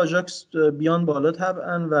دورتموند و آژاکس بیان بالا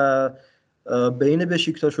طبعا و بین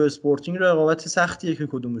بشیکتاش و اسپورتینگ رقابت سختیه که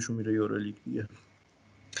کدومشون میره یورولیگ دیگه.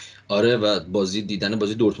 آره و دیدن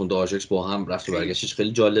بازی دورتموند و آژاکس با هم رفت و برگشتش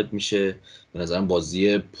خیلی جالب میشه. به نظرم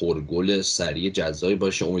بازی پرگل سریع جذابی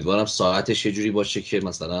باشه. امیدوارم ساعتش یه جوری باشه که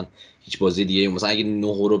مثلا هیچ بازی دیگه، مثلا اگه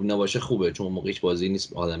 9 ربع نباشه خوبه، چون موقع هیچ بازی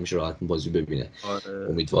نیست آدم میشه راحت بازی ببینه. آره.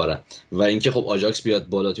 امیدوارم. و اینکه خب آژاکس بیاد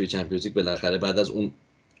بالا توی چمپیونز لیگ بالاخره بعد از اون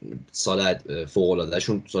سال فوق العاده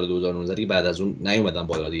شون سال 2019 دیگه، بعد از اون نیومدن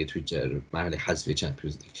بالا دیگه توی مرحله حذفی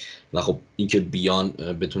چمپیونز لیگ. و خب اینکه بیان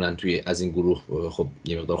بتونن توی از این گروه، خب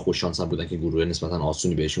یه مقدار خوش شانس هم بودن که گروه نسبتا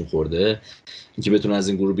آسونی بهشون خورده، اینکه بتونن از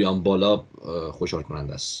این گروه بیان بالا خوشحال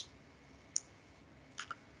کننده است.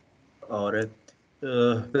 آره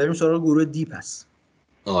بریم سراغ گروه دی پس.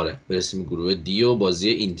 آره برسیم گروه دی و بازی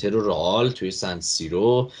اینتر و رئال توی سن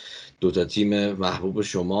سیرو. دوتا تیم محبوب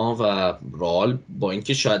شما و رئال با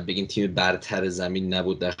اینکه شاید بگیم تیم برتر زمین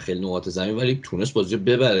نبود در خیلی نقاط زمین، ولی تونست بازی رو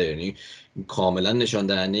ببره. یعنی کاملا نشان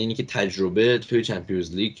دهنده اینه که تجربه توی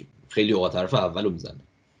چمپیونز لیگ خیلی اوقات طرف اولو میزنه.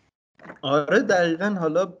 آره دقیقاً.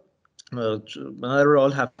 حالا من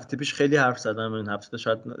رئال هفته پیش خیلی حرف زدم، این هفته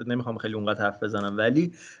شاید نمیخوام خیلی اونقدر حرف بزنم،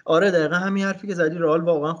 ولی آره دقیقاً همین حرفی که زدی. رئال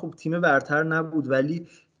واقعا خوب تیم برتر نبود، ولی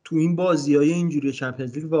تو این بازی‌های اینجوری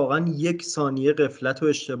چمپیونز لیگ واقعا 1 ثانیه غفلت و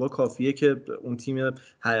اشتباه کافیه که اون تیم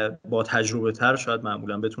با تجربه تر شاید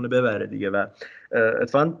معمولا بتونه ببره دیگه. و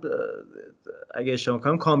اتفاقا اگه اشتباه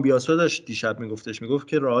کنم کامبیاسو داشت دیشب میگفت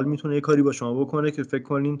که رئال میتونه یه کاری با شما بکنه که فکر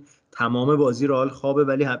کنین تمام بازی رئال خوابه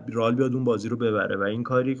ولی رئال بیاد اون بازی رو ببره، و این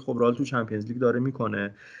کاری خب رئال تو چمپیونز لیگ داره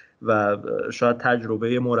میکنه و شاید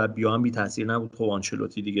تجربه مربی‌ها هم بی تاثیر نبود. خب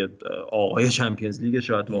آنچلوتی دیگه آقای چمپیونز لیگ،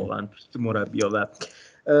 شاید واقعا مربی‌ها. و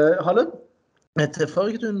حالا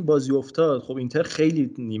اتفاقی که تو این بازی افتاد، خب اینتر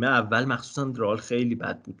خیلی نیمه اول مخصوصا رئال خیلی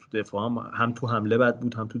بد بود تو دفاع، هم تو حمله بد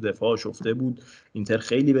بود هم تو دفاع شفته بود. اینتر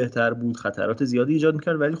خیلی بهتر بود، خطرات زیادی ایجاد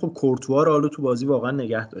میکرد، ولی خب کورتوا رئال تو بازی واقعا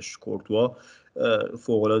نگه داشت. کورتوا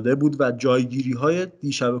فوق‌العاده بود و جایگیری های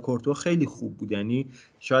دیشب کورتوا خیلی خوب بود. یعنی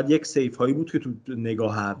شاید یک سیف هایی بود که تو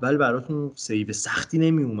نگاه اول براتون سیو سختی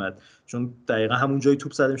نمی اومد، چون دقیقا همون جای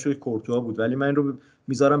توپ زده میشد که کورتوا بود، ولی من رو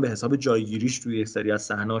میذارم به حساب جایگیریش توی یک سری از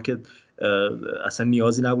صحنه‌ها که اصلا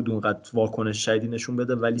نیازی نبود اونقدر واکنش شدیدی نشون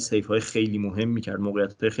بده، ولی سیف های خیلی مهم میکرد،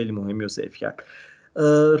 موقعیت خیلی مهمی رو سیف کرد.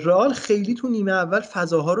 رئال خیلی تو نیمه اول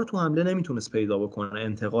فضاها رو تو حمله نمیتونست پیدا بکنه،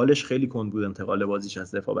 انتقالش خیلی کند بود، انتقال بازیش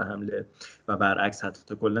از دفاع به حمله و برعکس.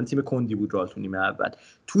 حتی کلا تیم کندی بود رئال تو نیمه اول.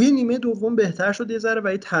 توی نیمه دوم بهتر شد یه ذره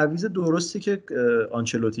و یه تعویض درستی که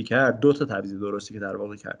آنچلوتی کرد، 2 تا تعویض درستی که در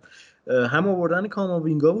واقع کرد، هم آوردن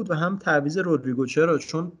کاماوینگا بود و هم تعویض رودریگو. چرا؟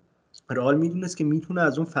 چون رئال میدونست که میتونه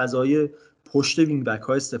از اون فضای پشت وینگ بک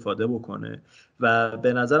ها استفاده بکنه و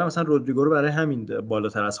به نظرم مثلا رودریگو رو برای همین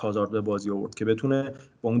بالاتر از هازارد به بازی آورد که بتونه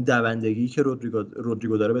با اون دوندگی که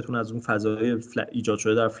رودریگو داره بتونه از اون فضای ایجاد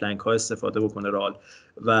شده در فلنک ها استفاده بکنه رئال.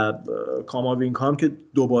 و کاماوینگا هم که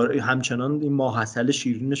دوباره همچنان این ماحصل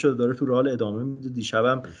شیرینش رو داره تو رئال ادامه میده.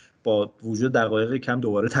 دیشبم با وجود دقایق کم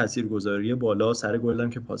دوباره تاثیرگذاری بالا سر گل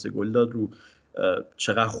که پاس گل داد رو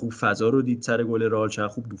چقدر خوب فضا رو دید سر گل رئال، چقدر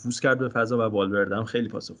خوب نفوذ کرد به فضا و والورده هم خیلی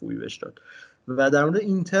پاس خوبی بهش داد. و در مورد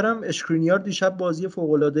اینتر هم اشکرینیار دیشب بازی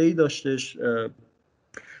فوق‌العاده‌ای داشتش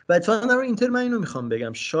و اتفاقا در اینتر من اینو میخوام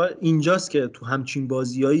بگم اینجاست که تو همچین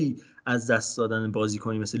بازیایی از دست دادن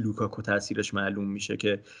بازیکنی مثل لوکاکو تاثیرش معلوم میشه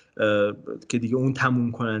که دیگه اون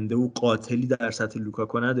تموم کننده و قاتلی در سطح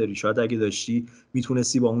لوکاکو نداری. شاید اگه داشتی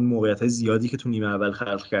میتونستی با اون موقعیت زیادی که تو نیمه اول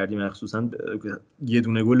خلق کردی مخصوصا یه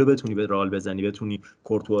دونه گل رو بتونی به رئال بزنی، بتونی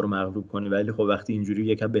کورتوا رو مغلوب کنی. ولی خب وقتی اینجوری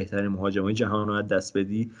یکم بهترین مهاجمای جهان رو از دست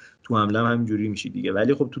بدی تو حمله هم همینجوری میشی دیگه.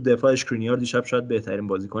 ولی خب تو دفاع اشکرینیار دیشب شاید بهترین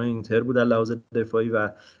بازیکن اینتر بود در لحاظ دفاعی و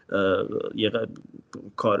یه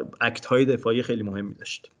اکت های دفاعی خیلی مهمی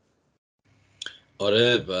داشت.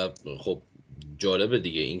 آره و خب جالبه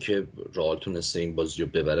دیگه اینکه رئال تونسته این بازی رو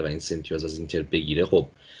ببره و این امتیاز از اینتر بگیره. خب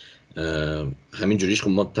همین جوریش خب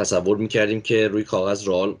ما تصور میکردیم که روی کاغذ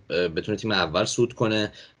رئال بتونه تیم اول صعود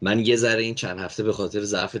کنه. من یه ذره این چند هفته به خاطر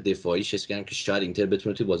ضعف دفاعیش حس کردم که شاید اینتر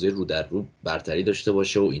بتونه توی بازی رو در رو برتری داشته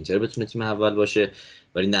باشه و اینتر بتونه تیم اول باشه،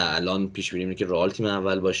 ولی نه، الان پیش بینی اینه که رئال تیم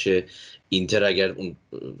اول باشه. اینتر اگر اون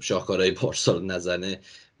شاهکارهای پارسال نزنه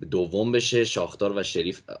دوم بشه، شاختار و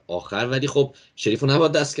شریف آخر. ولی خب شریفو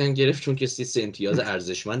نباید دستکن گرفت چون که 3 امتیاز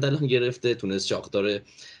ارزشمند الان گرفته، تونست شاختار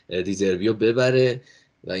دیزربیو ببره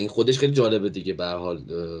و این خودش خیلی جالبه دیگه. به هر حال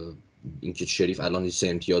اینکه شریف الان 3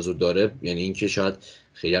 امتیاز رو داره یعنی اینکه شاید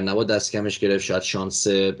خیلی هم نباید دست کمش گرفت، شاید شانس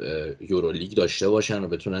یورولیگ داشته باشن و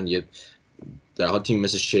بتونن یه در حال تیم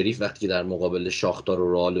مثل شریف وقتی که در مقابل شاختار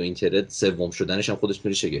و رئال و اینتر سوم شدنش هم خودش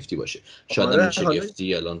میره شگفتی باشه. شاید هم این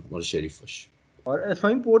شگفتی الان مال شریف باشه. آره اتفاقا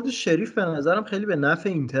این برد شریف به نظرم خیلی به نفع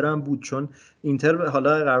اینتر هم بود، چون اینتر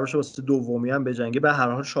حالا قرار شد واسه دومی هم بجنگه. به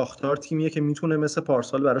هر حال شاختار تیمیه که میتونه مثل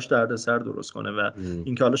پارسال براش دردسر درست کنه و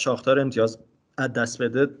اینکه حالا شاختار امتیاز از دست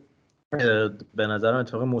بده به نظرم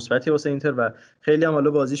اتفاق مثبتی واسه اینتر و خیلی هم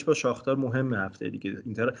حالا بازیش با شاختار مهمه هفته دیگه.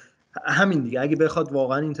 اینتر همین دیگه اگه بخواد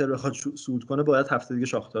واقعا اینتر بخواد صعود کنه باید هفته دیگه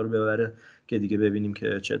شاختار رو ببره که دیگه ببینیم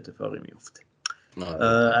که چه اتفاقی میفته.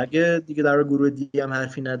 اگه دیگه در گروه دی هم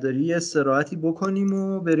حرفی نداری استراحتی بکنیم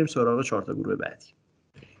و بریم سراغ 4 تا گروه بعدی.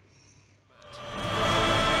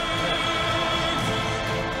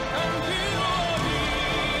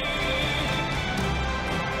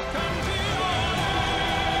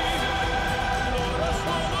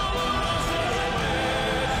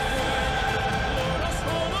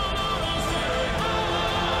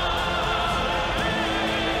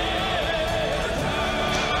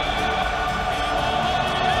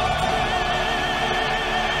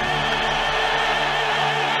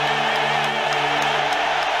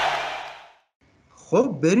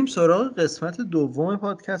 خب بریم سراغ قسمت دوم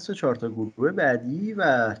پادکست 4 تا گروه بعدی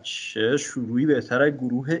و چه شروعی بهتر از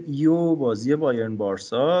گروه ای و بازی بایرن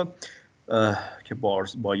بارسا که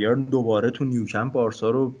بایرن دوباره تو نیوکمپ بارسا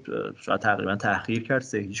رو شاید تقریبا تحقیر کرد،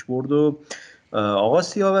 3-0 برد. و آقا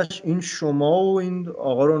سیاوش این شما و این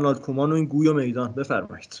آقا رونالد کومان و این گوی و میدان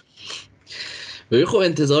بفرمایید. ببین خب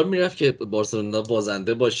انتظار میرفت که بارسلونا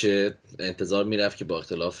بازنده باشه، انتظار میرفت که با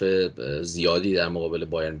اختلاف زیادی در مقابل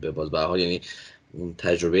بایرن ببازه. به هر حال یعنی اون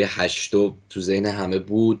تجربه 8 تو ذهن همه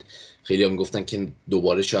بود. خیلی هم میگفتن که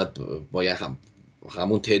دوباره شاید باید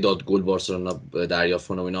همون تعداد گل بارسلونا دریافت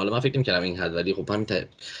کنه و اینا. حالا من فکر نمی‌کردم این حد، ولی خب همین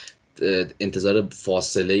انتظار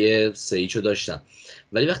فاصله 3-0 رو داشتم.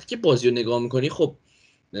 ولی وقتی که بازی رو نگاه میکنی خب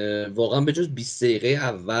واقعا به جز 20 دقیقه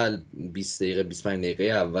اول 20 دقیقه 25 دقیقه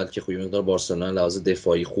اول که خب مقدار بارسلونا لحاظ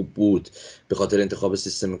دفاعی خوب بود به خاطر انتخاب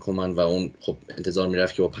سیستم کومن و اون خب انتظار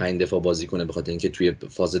میرفت که با 5 دفاع بازی کنه به خاطر اینکه توی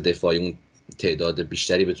فاز دفاعی اون تعداد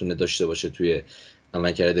بیشتری بتونه داشته باشه توی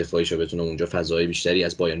عملکرد دفاعیش و بتونه اونجا فضای بیشتری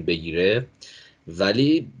از بایرن بگیره.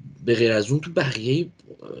 ولی به غیر از اون تو بقیه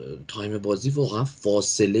تایم بازی واقعا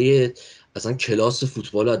فاصله اصلا کلاس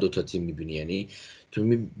فوتبال از دو تا تیم می‌بینی. یعنی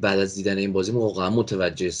تو بعد از دیدن این بازی واقعا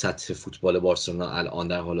متوجه سطح فوتبال بارسلونا الان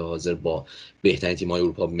در حال حاضر با بهترین تیم‌های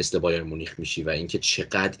اروپا مثل بایرن مونیخ میشی و اینکه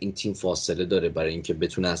چقدر این تیم فاصله داره برای اینکه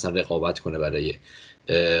بتونه اصلا رقابت کنه برای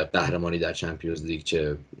قهرمانی در چمپیونز لیگ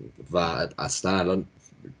چه و اصلا الان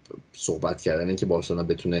صحبت کردن اینکه بارسلونا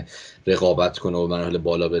بتونه رقابت کنه و مراحل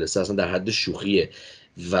بالا برسه اصلا در حد شوخیه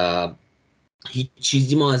و هیچ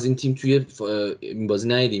چیزی ما از این تیم توی این بازی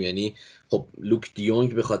ندیدیم. یعنی خب لوک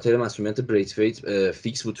دیونگ به خاطر مسئولیت بریتفیت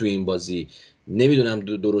فیکس بود توی این بازی نمیدونم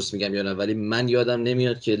درست میگم یا نه، ولی من یادم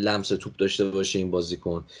نمیاد که لمس توپ داشته باشه این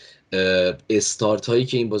بازیکن. استارت هایی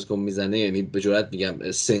که این بازیکن میزنه، یعنی به جرئت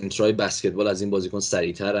میگم سنترای بسکتبال از این بازیکن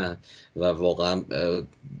سریعترن و واقعا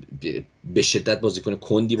به شدت بازیکن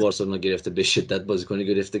کندی بارسلونا گرفته، به شدت بازیکنی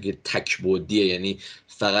گرفته که تک بعدیه، یعنی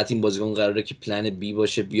فقط این بازیکن قراره که پلن بی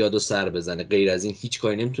باشه، بیاد و سر بزنه، غیر از این هیچ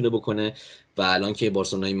کاری نمیتونه بکنه. و الان که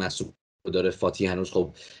بارسلونا این مسئول داره، فاتی هنوز خب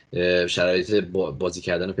شرایط بازی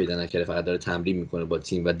کردن رو پیدا نکرده، فقط داره تمرین میکنه با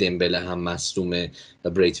تیم و دمبله هم مصدومه و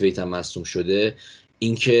بریتویت هم مصدوم شده.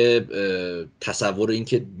 اینکه تصور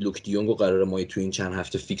اینکه لوک دیونگ رو قراره ما تو این چند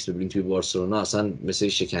هفته فیکس ببینیم توی بارسلونا اصلا مثل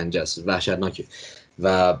شکنجه است، وحشتناکه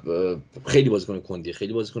و خیلی بازیکن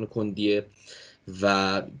کندیه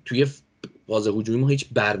و توی فاز هجومی ما هیچ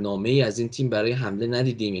برنامه‌ای از این تیم برای حمله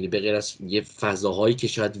ندیدیم، یعنی به غیر از یه فضاهایی که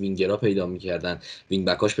شاید وینگرها پیدا می‌کردن، وینگ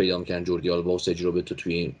بکاش پیدا می‌کردن، جوردی آلبا و سرجیو روبرتو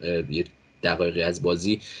توی یه دقایقی از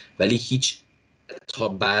بازی، ولی هیچ تا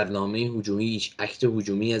برنامه هجومی، هیچ اکت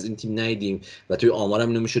هجومی از این تیم ندیدیم و توی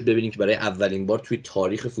آمارم نمیشد ببینیم که برای اولین بار توی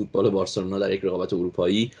تاریخ فوتبال بارسلونا در یک رقابت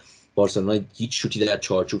اروپایی بارسلونا هیچ شوتی در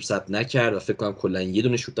چارچوب ثبت نکرد و فکر کنم کلا یه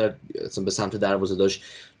دونه شوت در به سمت دروازه داشت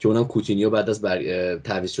که اونم کوتینیو بعد از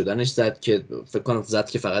تعویض شدنش زد که فکر کنم زد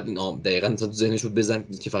که فقط این دقیقاً تو ذهنش بود بزن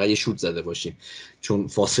که فقط یه شوت زده باشیم، چون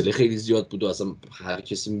فاصله خیلی زیاد بود و اصلا هر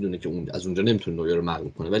کسی میدونه که اون از اونجا نمیتونه نویر رو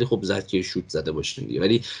مغلوب کنه، ولی خب زد که شوت زده باشیم دیگه،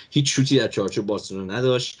 ولی هیچ شوتی در چارچوب بارسلونا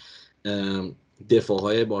نداشت.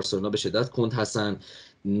 دفاع‌های بارسلونا به شدت کند هستن.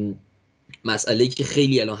 مسئله‌ای که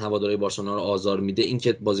خیلی الان هوادارهای بارسلونا رو آزار میده این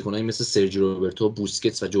که بازیکنایی مثل سرجیو روبرتو،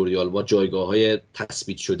 بوسکتس و جوردی آلبا جایگاه‌های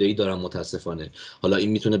تثبیت شده‌ای دارن متاسفانه. حالا این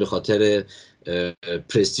میتونه به خاطر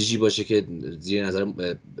پرستیژی باشه که زیر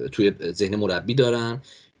نظر توی ذهن مربی دارن،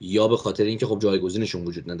 یا به خاطر اینکه خب جایگزینشون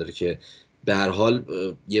وجود نداره که به هر حال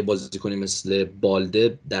یه بازیکنی مثل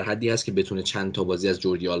بالده در حدی هست که بتونه چند تا بازی از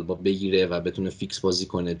جوردی آلبا بگیره و بتونه فیکس بازی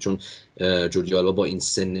کنه، چون جوردی آلبا با این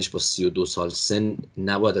سنش، با 32 سال سن،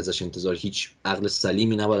 نباید ازش انتظار، هیچ عقل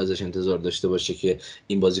سلیمی نباید ازش انتظار داشته باشه که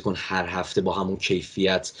این بازیکن هر هفته با همون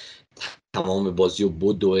کیفیت تمام بازی رو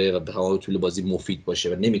بدوه و به تمام طول بازی مفید باشه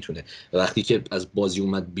و نمیتونه. و وقتی که از بازی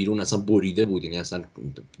اومد بیرون اصلا بریده بود، یعنی اصلا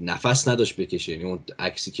نفس نداشت بکشه، یعنی اون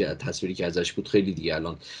عکسی که تصویری که ازش بود خیلی دیگه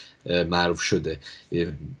الان معروف شده،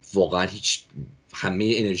 واقعا هیچ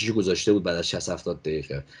همه انرژی گذاشته بود بعد از 60 70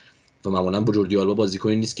 دقیقه و معمولا جوردی آلبا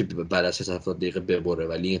بازیکنی نیست که بعد از 60 70 دقیقه ببره،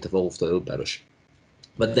 ولی این اتفاق افتاده بود براش.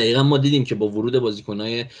 و دقیقا ما دیدیم که با ورود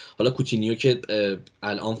بازیکنای حالا کوتینیو که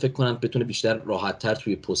الان فکر کنم بتونه بیشتر راحت‌تر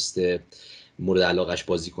توی پست مورد علاقش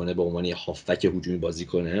بازی کنه، به عنوان یه هافبک هجومی بازی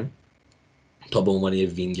کنه تا به عنوان یه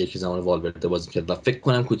وینگر که زمان والورده بازی کرد، و فکر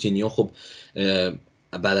کنم کوتینیو خب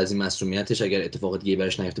بعد از این مسئولیتش اگر اتفاق دیگه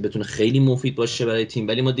براش نیفته بتونه خیلی مفید باشه برای تیم.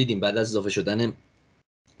 ولی ما دیدیم بعد از اضافه شدن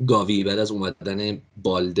گاوی، بعد از اومدن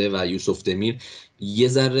بالده و یوسف دمیر، یه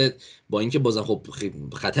ذره با اینکه بازم خب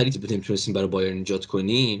خطری نمیتونستیم برای بایرن ایجاد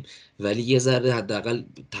کنیم، ولی یه ذره حداقل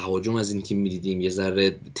تهاجم از این تیم میدیدیم، یه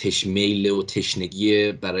ذره میل و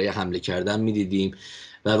تشنگی برای حمله کردن میدیدیم.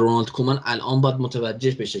 و رونالد کومان الان باید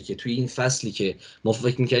متوجه بشه که توی این فصلی که ما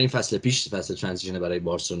فکر می‌کردیم فصل پیش فصل ترانزیشن برای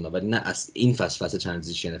بارسلونا، ولی نه، این فصل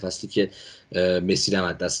ترانزیشنه، فصلی که مسی رو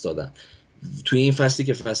از دست دادن. توی این فصلی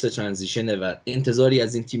که فصل ترانزیشنه و انتظاری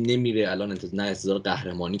از این تیم نمیره الان، نه انتظار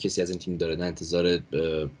قهرمانی کسی از این تیم داره، نه انتظار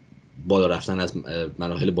بالا رفتن از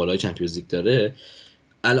مراحل بالای چمپیونز لیگ داره.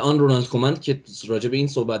 الان رونالد کومان که راجع به این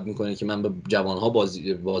صحبت میکنه که من به جوانها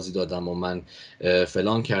بازی دادم و من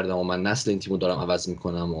فلان کردم و من نسل این تیمو دارم عوض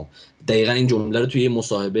میکنم، و دقیقا این جمله رو توی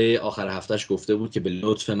مصاحبه آخر هفتهش گفته بود که به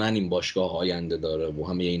لطف من این باشگاه آینده داره و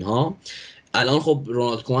همه اینها. الان خب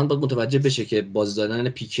رونالد کومان باید متوجه بشه که بازی دادن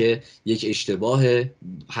پیکه یک اشتباهه،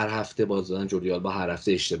 هر هفته بازی دادن جوردی آلبا هر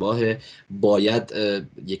هفته اشتباهه، باید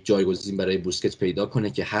یک جایگزین برای بوسکت پیدا کنه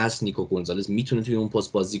که هست. نیکو گونزالز میتونه توی اون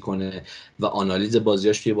پست بازی کنه و آنالیز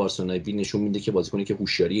بازیاش توی بارسلونا بی نشون میده که بازیکنی که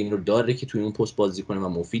هوشیاری این رو داره که توی اون پست بازی کنه و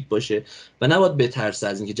مفید باشه و نباید بترسه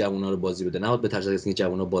از اینکه جوونا رو بازی بده، نباید بترسه از اینکه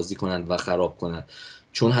جوونا بازی کنن و خراب کنن،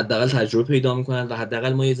 چون حداقل تجربه پیدا میکنن و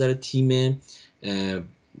حداقل ما یه ذره تیم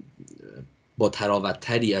با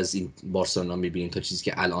تراوت‌تری از این بارسلونا می‌بینیم تا چیزی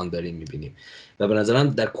که الان داریم می‌بینیم. و به نظرم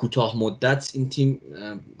در کوتاه مدت این تیم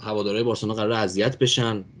هوادارهای بارسلونا قراره اذیت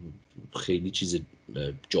بشن. خیلی چیز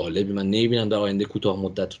جالبی من نمی‌بینم در آینده کوتاه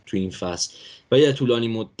مدت تو این فصل، ولی در طولانی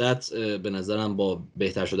مدت به نظرم با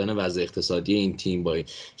بهتر شدن وضع اقتصادی این تیم، با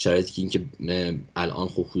شرایطی که اینکه الان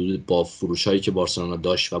خب حدود با فروش‌هایی که بارسلونا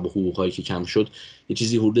داشت و با حقوق‌هایی که کم شد، یه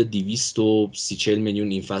چیزی حدود 230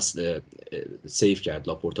 میلیون این فصل سیو کرد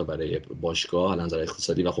لاپورتا برای باشگاه از نظر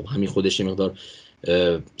اقتصادی، و خب همین خودش یه مقدار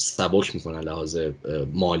سبک میکنه لحاظ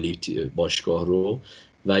مالی باشگاه رو.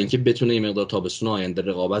 و اینکه بتونه این مقدار تابستون آینده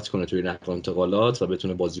رقابت کنه توی نقل و انتقالات و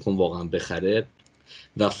بتونه بازیکن واقعا بخره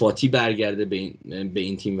و فاتی برگرده به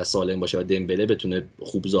این تیم و سالم باشه و دمبله بتونه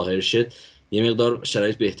خوب ظاهر شه، یه مقدار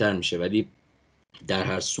شرایط بهتر میشه. ولی در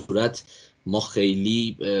هر صورت ما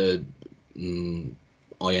خیلی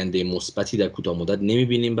آینده مثبتی در کوتاه مدت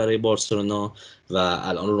نمیبینیم برای بارسلونا و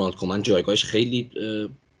الان رونالد کومن جایگاهش خیلی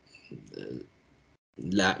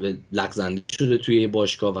لغزنده شده توی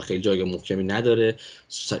باشگاه و خیلی جایگاه محکمی نداره.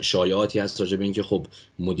 شایعاتی هست راجع به اینکه خب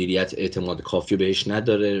مدیریت اعتماد کافی بهش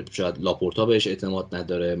نداره، شاید لاپورتا بهش اعتماد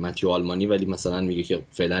نداره، متیو آلمانی ولی مثلا میگه که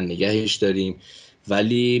فعلا نگهش داریم.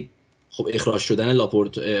 ولی خب اخراج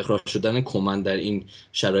شدن کومن در این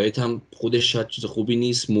شرایط هم خودش شاید چیز خوبی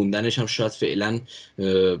نیست، موندنش هم شاید فعلا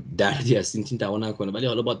دردی از این تیم دوا نکنه. ولی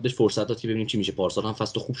حالا باید بهش فرصت داد که ببینیم چی میشه. پارسال هم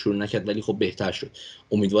فصل خوب شروع نکرد ولی خب بهتر شد.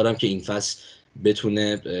 امیدوارم که این فصل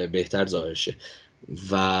بتونه بهتر ظاهر شه.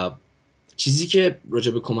 و چیزی که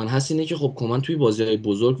راجع به کومن هست اینه که خب کومن توی بازی‌های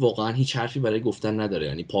بزرگ واقعا هیچ حرفی برای گفتن نداره.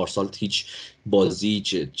 یعنی پارسال هیچ بازی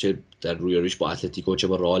چه در رویاریش با اتلتیکو، چه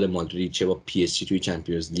با رئال مادرید، چه با پی اس جی توی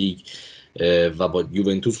چمپیونز لیگ و با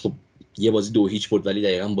یوونتوس خب یه بازی 2-0 برد، ولی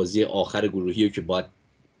دقیقاً بازی آخر گروهی که باید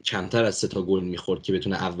کمتر از 3 تا گل می‌خورد که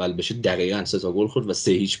بتونه اول بشه، دقیقاً 3 تا گل خورد و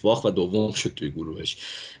 3-0 باخت و دوم شد توی گروهش.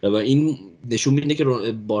 و این نشون میده که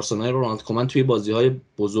بارسلونا رونالد کومن توی بازی‌های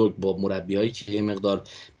بزرگ با مربیایی که یه مقدار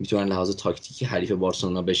میتونن لحاظ تاکتیکی حریف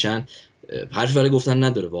بارسلونا بشن حرفی برای گفتن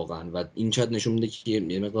نداره واقعا. و این شاید نشون میده که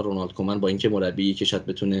یه مقدار رونالد کومن با اینکه مربیی که شاید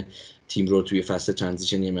بتونه تیم رو توی فصل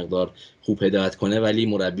ترانزیشن یه مقدار خوب هدایت کنه، ولی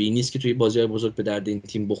مربی نیست که توی بازی‌های بزرگ به درد این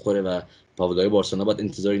تیم بخوره و هواداری بارسلونا باید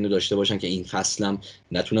انتظار اینو داشته باشن که این فصل هم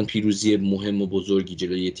نتونن پیروزی مهم و بزرگی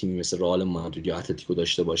جلوی یه تیمی مثل رئال مادرید یا اتلتیکو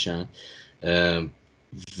داشته باشن.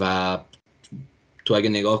 و تو اگه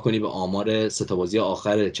نگاه کنی به آمار 3 تا بازی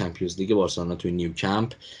آخر چمپیونز لیگ بارسلونا توی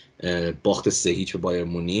نیوکمپ، باخت 3-0 به بایر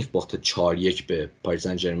مونیخ، باخت 4-1 به پاریس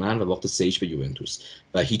سن ژرمن و باخت 3-0 به یوونتوس.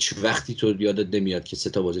 و هیچ وقتی تو یادت نمیاد که 3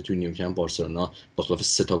 تا بازی توی نیوکمپ بارسلونا با خلاف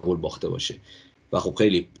 3 تا گل باخته باشه. و خب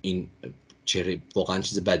خیلی این چهره واقعا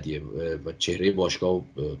چیز بدیه و چهره باشگاه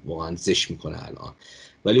واقعا زشت میکنه الان.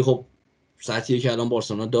 ولی خب سطحیه که الان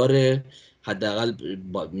بارسلونا داره، حداقل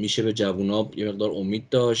میشه به جوونا یه مقدار امید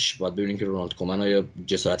داشت. باید ببینیم که رونالد کومن آیا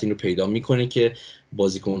جسارت این رو پیدا میکنه که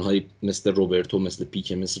بازیکن‌های مثل روبرتو، مثل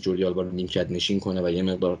پیکه، مثل جوردی آلبا رو نیمکت نشین کنه و یه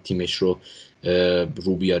مقدار تیمش رو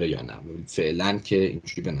رو بیاره یا نه. فعلا که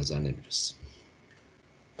اینجوری به نظر نمیرسه.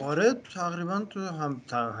 آره تقریبا تو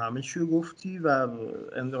همه چی رو گفتی و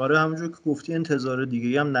آره همونجور که گفتی انتظار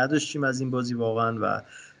دیگه هم نداشتیم از این بازی واقعا. و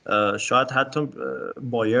شاید حتی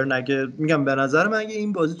بایرن میگم به نظر من اگه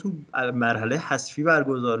این بازی تو مرحله حذفی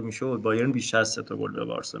برگزار میشد بایرن بیشتر از 3 تا گل به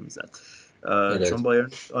بارسا میزد. چون بایرن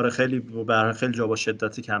آره خیلی جا با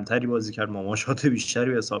شدت کمتری بازی کرد، مماشات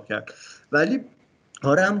بیشتری حساب کرد. ولی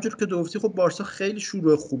آره همونجور که گفتی خب بارسا خیلی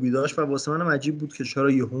شروع خوبی داشت و واسه منم عجیب بود که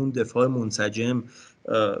چرا یهو دفاع منسجم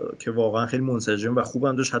که واقعا خیلی منسجم و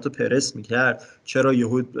خوبم داشت حتی پرس میکرد، چرا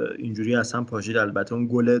یهو اینجوری اصلا پاشید. البته اون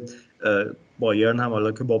گل بایرن هم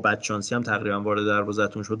حالا که با بدشانسی هم تقریبا وارد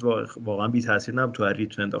دروازه‌تون شد واقعا بی تاثیر نبود تو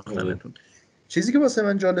ریتون انداختنتون. چیزی که واسه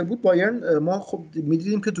من جالب بود بایرن ما خب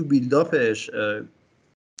میدیدیم که تو بیلداپش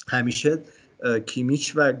همیشه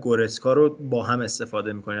کیمیچ و گورسکا رو با هم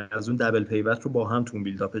استفاده میکنه، از اون دبل پیوت رو با هم تو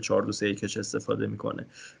بیلداپ 4-2-3-1 استفاده میکنه.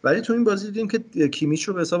 ولی تو این بازی دیدیم که کیمیچ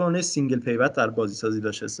رو به حساب اون سینگل پیوت در بازی سازی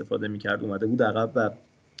داشت استفاده میکرد، اومده بود عقب و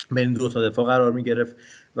بین دو تا دفاع قرار میگرفت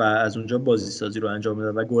و از اونجا بازی سازی رو انجام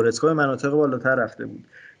میداد و گورسکا به مناطق بالاتر رفته بود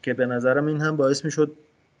که به نظرم این هم باعث میشد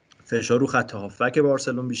فشار رو خط هافبک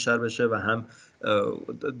بارسلون بیشتر بشه و هم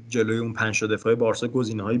جلوی اون 5 تا دفاع بارسا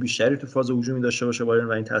گزینه‌های بیشتری تو فاز هجومی داشته باشه بایرن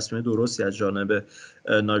و این تصمیم درستی از جانب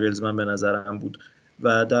ناگلزمن به نظرم بود.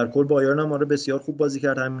 و در کل بایرن هم آره بسیار خوب بازی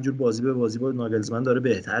کرد، همینجور بازی به بازی با ناگلزمن داره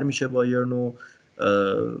بهتر میشه بایرن و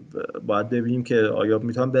باید ببینیم که آیا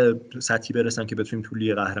میتونن به سطحی برسن که بتونیم تو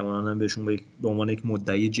لیگ قهرمانان هم بهشون به عنوان یک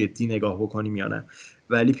مدعی جدی نگاه بکنیم یا نه.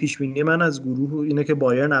 ولی پیش بینی من از گروه اینه که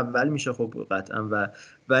بایرن اول میشه خب قطعا. و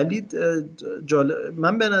ولی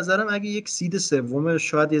من به نظرم اگه یک سید سوم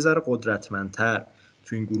شاید یه ذره قدرتمندتر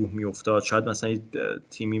تو این گروه میافتاد، شاید مثلا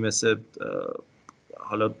تیمی مثل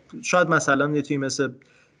حالا شاید مثلا یه تیمی مثل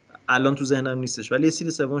الان تو ذهنم نیستش ولی یه سید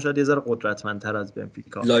سوم شاید یه ذره قدرتمندتر از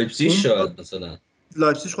بنفیکا، لایپزیگ شاید مثلا.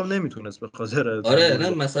 لایپزیگ خب نمیتونست به خاطر آره نه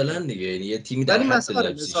مثلا دیگه یه تیمی در حد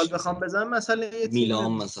لایپزیگ مثال بخوام بزنم مثلا یه میلان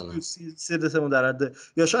تیم مثلا سید سوم در حد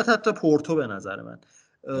یا شاید حتی پورتو به نظر من.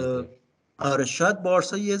 آره شاید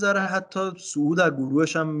بارسا یه ذره حتی صعود در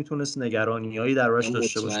گروهش هم میتونست نگرانیایی درش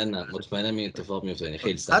داشته باشه. مطمئنم این اتفاق میفته،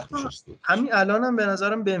 خیلی سخت میشه. همین الان هم به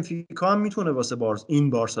نظرم بنفیکا هم میتونه واسه این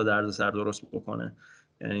بارسا دردسر درست بکنه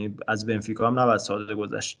یعنی از بنفیکا هم نباید ساده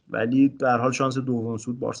گذشت، ولی به هر حال شانس دوم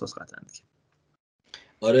صعود بارساس قطعا دیگه.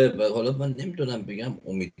 آره و حالا من نمیدونم بگم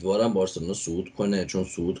امیدوارم بارسلونا صعود کنه، چون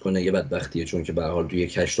صعود کنه یه بدبختیه، چون که به هر حال توی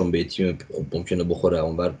یک هشتم به تیم خوب ممکنه بخوره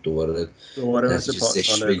اونور دوباره مثل نتیجه زشت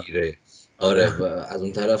پارسال. بگیره. آره و از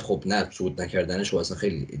اون طرف خب نه صعود نکردنش اصلا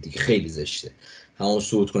خیلی دیگه خیلی زشته. همون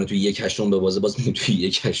صعود کنه توی یک هشتم به بازه باز توی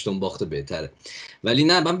یک هشتم باخته بهتره. ولی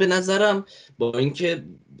نه من به نظرم با اینکه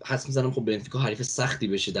حس می‌زنم خب بنفیکا حریف سختی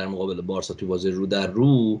بشه در مقابل بارسا توی بازی رو در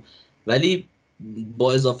رو، ولی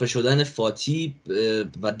با اضافه شدن فاتی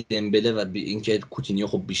و دمبله و اینکه کوتینیو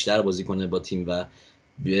خب بیشتر بازی کنه با تیم و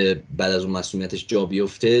بعد از اون مسئولیتش جا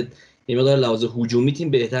بیفته، یه مقدار لحاظ هجومی تیم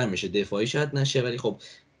بهتر میشه، دفاعی شاید نشه ولی خب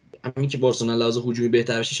همین که بارسلونا لحاظ هجومی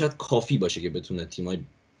بهتر بشه شاید کافی باشه که بتونه تیمای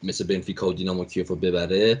مثل بنفیکا و دینامو کیف رو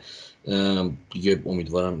ببره. دیگه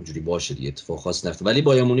امیدوارم اینجوری باشه دیگه، اتفاق خاص نیفته. ولی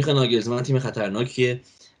بایر مونیخ ناگلزمن تیم خطرناکیه،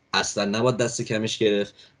 اصلا نباید دست کمش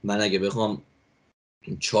گرفت. من اگه بخوام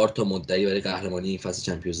 4 تا مدعی برای قهرمانی این فصل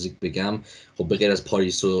چمپیونز لیگ بگم، خب به غیر از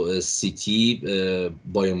پاریس و سیتی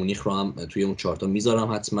بایر مونیخ رو هم توی اون 4 تا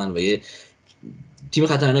میذارم حتما. و یه تیم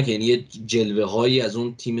خطرناکه، یعنی یه جلوه هایی از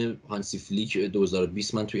اون تیم هانسی فلیک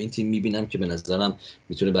 2020 من توی این تیم میبینم که به نظرم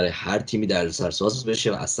میتونه برای هر تیمی در سرساز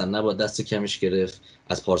بشه و اصلا نباید دست کمش گرفت.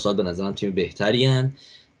 از پارسال به نظرم تیم بهتری هن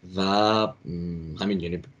و همین،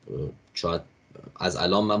 یعنی شاید از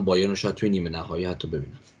الان من بایرن رو شاید توی نیمه نهایی حتی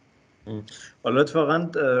ببینم. حالا اتفاقا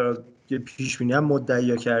یه پیش بینی هم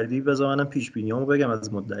مدعیا کردی، بذار منم پیش بینیامو بگم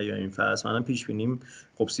از مدعیا این فصل. منم پیش بینیم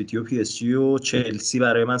خب سیتی و پی اس جی و چلسی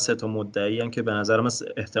برای من سه تا مدعی ان که به نظرم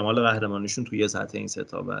احتمال قهرمانیشون توی سطح این سه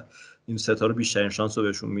تا و این سه تا رو بیشترین شانس رو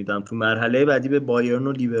بهشون میدم. تو مرحله بعدی به بایرن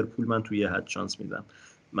و لیورپول من توی حد شانس میدم.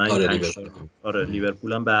 من این آره 5 تا آره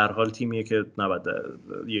لیورپول هم به هر حال تیمیه که نباید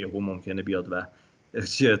یهو ممکنه بیاد و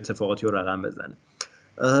چه اتفاقاتی رو رقم بزنه.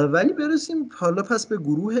 ولی برسیم حالا پس به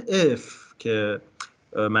گروه F که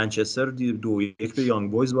منچستر 2-1 به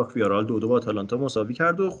یانگ بویز باخت، ویارال 2-2 با آتالانتا مساوی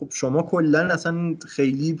کرد و خب شما کلا اصلا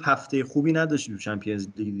خیلی هفته خوبی نداشتید تو چمپیونز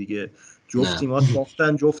لیگ دیگه. جفت تیمات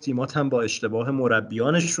باختن، جفت تیمات هم با اشتباه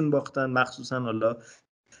مربیانشون باختن، مخصوصا حالا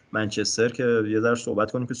منچستر که یه ذره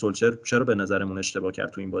صحبت کنیم که سولشر چرا به نظرمون اشتباه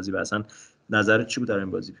کرد تو این بازی و اصلا نظرت چی بود در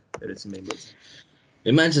این بازی؟ برسیم به این بازی.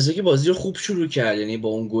 منچستر که بازی رو خوب شروع کرد، یعنی با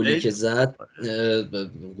اون گلی که زد،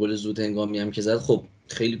 گل زود هنگامی هم که زد، خب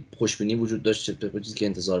خیلی خوشبینی وجود داشت، چیزی که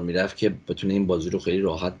انتظار میرفت که بتونه این بازی رو خیلی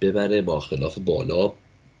راحت ببره با خلاف بالا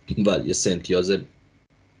و یه امتیاز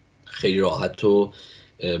خیلی راحت و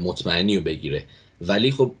مطمئنی رو بگیره.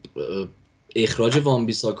 ولی خب اخراج وان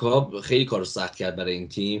بیساکا خیلی کارو سخت کرد برای این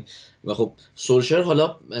تیم و خب سولشر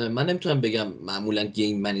حالا من نمیتونم بگم معمولا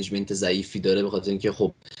گیم منیجمنت ضعیفی داره، به خاطر اینکه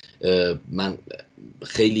خب من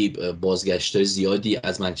خیلی بازگشت‌های زیادی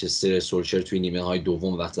از منچستر سولشر توی نیمه های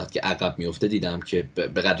دوم وقتی که عقب میفته دیدم که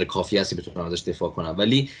به قدر کافی هست که بتونم ازش دفاع کنم.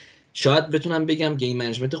 ولی شاید بتونم بگم گیم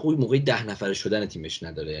منیجمنت خوبی موقعی 10 نفره شدن تیمش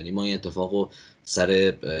نداره. یعنی ما این اتفاقو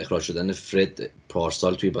سر اخراج شدن فرد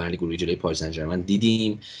پارسال توی بحران گروهی جلوی پاریس سن ژرمن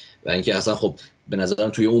دیدیم و اینکه اصلا خب به نظرم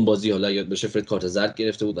توی اون بازی حالا یاد بشه فرد کارت زرد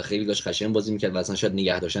گرفته بود و خیلی داشت قشنگ بازی میکرد و اصلا شاید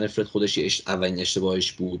نگه داشتن فرد خودش اولین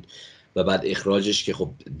اشتباهش بود و بعد اخراجش که خب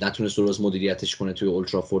نتونست درست مدیریتش کنه توی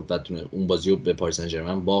اولترافورد و اون بازی رو به پاریس سن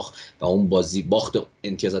ژرمن باخت و اون بازی باخت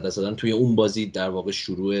امتیاز دست دادن توی اون بازی در واقع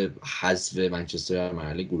شروع حذف منچستر در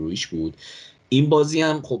مرحله گروهیش بود. این بازی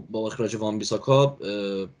هم خب با اخراج وان بیساکا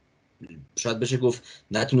شاید بشه گفت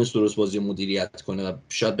نتونست درست بازی مدیریت کنه و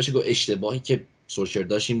شاید بشه گفت اشتباهی که سولشر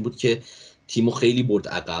داشت این بود که تیمو خیلی برد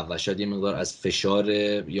عقب و شاید یه مقدار از فشار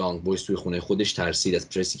یانگ بویز توی خونه خودش ترسید، از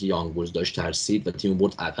پرسی که یانگ بویز داشت ترسید و تیمو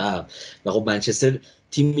برد عقب. و خب منچستر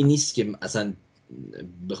تیمی نیست که اصلا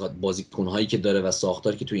بخواد بازیکن‌هایی که داره و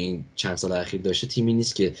ساختاری که توی این چند سال اخیر داشته، تیمی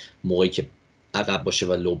نیست که موقعی که عقب باشه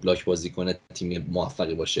و لو بلاک بازی کنه تیم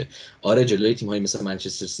موفقی باشه. آره جلوی تیم‌هایی مثل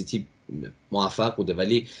منچستر سیتی موفق بوده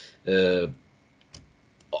ولی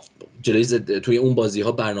جلوی توی اون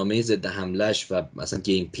بازی‌ها برنامه ضد حملهش و مثلا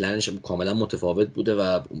گیم پلنش کاملا متفاوت بوده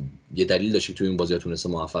و یه دلیل داشت که توی این بازی‌ها تونسته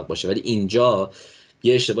موفق باشه. ولی اینجا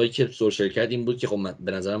یه اشتباهی که سولشر کرد این بود که خب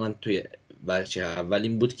به نظر من توی بچه اول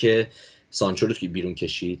این بود که سانچو رو توی بیرون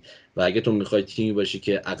کشید و اگه تو می‌خوای تیمی باشی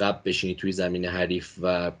که عقب بشینی توی زمین حریف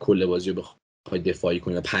و کل بازی رو بخوای دفاعی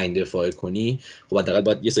کنی و 5 دفاعی کنی، خب حداقل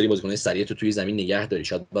باید یه سری بازیکن‌های سریع تو توی زمین نگه داری.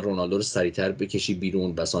 شاید با رونالدو رو سریع‌تر بکشی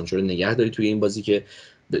بیرون و سانچو رو نگه داری توی این بازی که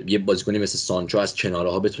یه بازیکنی مثل سانچو از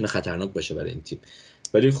کنارها بتونه خطرناک باشه برای این تیم.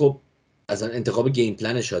 ولی خب از انتخاب گیم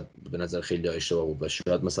پلن شاید به نظر خیلی اشتباه بود و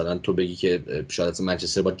شاید مثلا تو بگی که شاید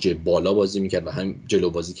منچستر با بالا بازی میکرد و هم جلو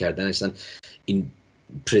بازی کردن اصلا این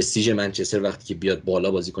پرستیژ منچستر وقتی که بیاد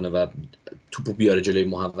بالا بازی کنه و توپو بیاره جلوی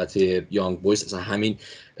محوطه یانگ بویز، اصلا همین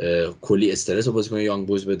کلی استرس رو بازیکن یانگ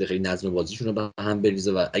بویز بده، خیلی نظم بازیشون رو به هم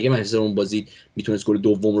بریزه و اگه منچستر اون بازی میتونست گل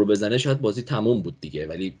دوم رو بزنه شاید بازی تموم بود دیگه.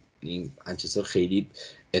 ولی این منچستر خیلی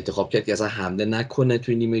انتخاب کرد که اصلا حمله نکنه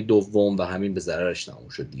توی نیمه دوم و همین به ضررش تموم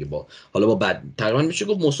شد دیگه. حالا با تقریبا میشه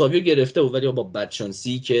گفت مساوی گرفته بود، ولی با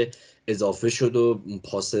بدشانسی که اضافه شد و اون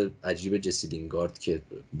پاس عجیب جسی لینگارد که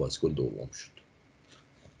بازیکن دوم شد.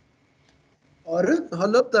 آره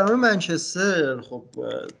حالا در مورد منچستر، خب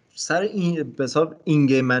سر این به حساب این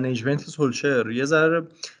گیم منیجمنت سولشر یه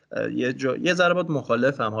ذره باید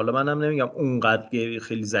مخالفم. حالا منم نمیگم اونقدر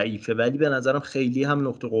خیلی ضعیفه، ولی به نظرم خیلی هم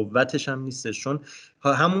نقطه قوتش هم نیستش، چون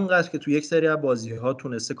همونقدر که تو یک سری از بازی ها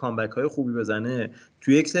تونسته کامبک های خوبی بزنه،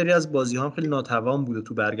 تو یک سری از بازی ها هم خیلی ناتوان بوده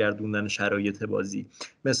تو برگردوندن شرایط بازی.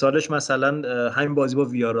 مثالش مثلا همین بازی با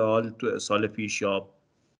ویارال سال پیش،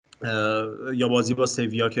 یا بازی با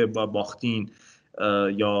سویا که با باختین،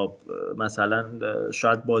 یا مثلا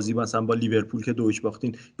شاید بازی مثلا با لیورپول که 2-0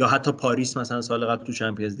 باختین، یا حتی پاریس مثلا سال قبل تو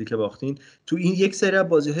چمپیونز لیگ که باختین. تو این یک سری از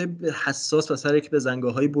بازی‌های حساس و سر یک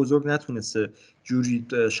بزنگاه‌های بزرگ نتونسته جوری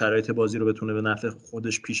شرایط بازی رو بتونه به نفع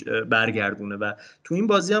خودش پیش برگردونه. و تو این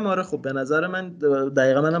بازی هم آره خب به نظر من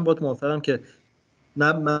دقیقاً منم باهات موافقم که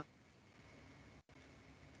نه، من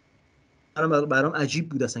برام عجیب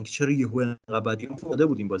بود اصلا که چرا یهو انقدر بدی افتاده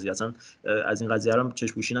بود این بازی. اصلا از این قضیه هم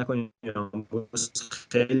چشم پوشی نکنیم،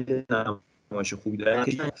 خیلی نمایش خوبی داره.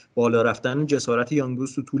 بالا رفتن جسارت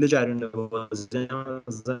یانگوس تو طول جریان بازی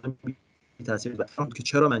تاثیر داشت که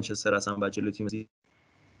چرا منچستر اصلا با جلوی تیم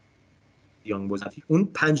یانگ بویز اون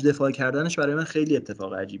 5 دفاع کردنش برای من خیلی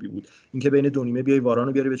اتفاق عجیبی بود. اینکه بین دو نیمه بیای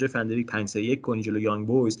وارانو بیاری به جای فندریک 5-3-1 کنی جلوی یانگ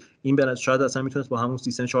بویز، این به شاید اصلا میتونست با همون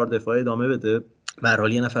سیستم 4 دفاعه ادامه بده. به هر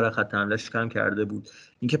حال یه نفر خط حملهش کم کرده بود.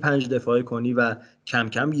 اینکه 5 دفاعه کنی و کم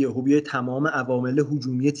کم یهو بیای تمام عوامل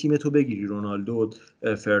هجومی تیم تو بگیری، رونالدو،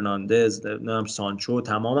 فرناندز، سانچو،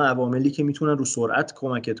 تمام عواملی که میتونن رو سرعت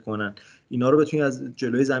کمکت کنن، اینا رو بتونی از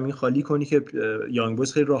جلوی زمین خالی کنی که یانگ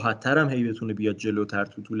بویز خیلی راحت‌تر هم هی بتونه بیاد جلوتر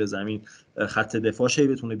تو طول زمین، خط دفاعش هی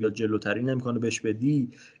بتونه بیاد جلوتر، این امکانو بهش بدی.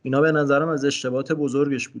 اینا به نظرم از اشتباهات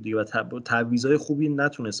بزرگش بود و تعویضای خوبی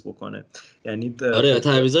نتونست بکنه. یعنی آره خب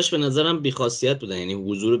تعویضاش به نظرم بی‌خاصیت بودن، یعنی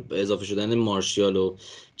حضور اضافه شدن مارشیال و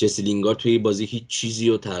جسی لینگارد توی بازی هیچ چیزی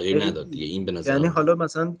رو تغییر نداد دیگه. این به یعنی نظرم حالا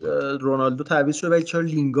مثلا رونالدو تعویض شد ولی چرا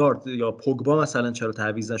لینگارد یا پوگبا مثلا چرا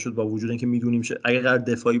تعویض نشد، با وجود اینکه میدونیم اگه قرار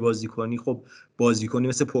دفاعی بازی کنی، خب بازیکنی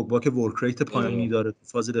مثل پوگبا که ورک ریت پایینی داره،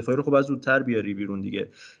 فاز دفاعی رو خب از زودتر بیاری بیرون دیگه.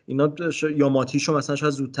 اینا یا ماتیشو مثلا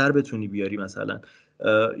شاید زودتر بتونی بیاری مثلا.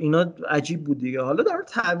 اینا عجیب بود دیگه. حالا در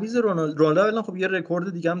تعویض رونالدو خب یه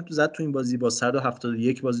رکورد دیگه هم زد تو این بازی با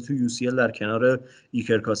 171 بازی تو UCL در کنار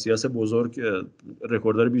ایکر کاسیاس بزرگ،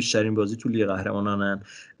 رکورددار بیشترین بازی تو لیگ قهرمانان.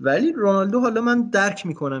 ولی رونالدو حالا من درک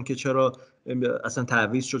میکنم که چرا اصلا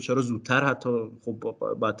تعویض شد، چرا زودتر حتی خب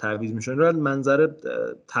بعد تعویض میشد، رو منظر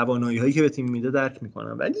توانایی هایی که به تیم میده درک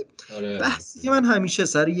میکنم. ولی بحثی که من همیشه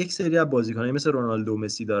سر یک سری از بازیکنایی مثل رونالدو و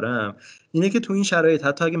مسی دارم اینه که تو این شرایط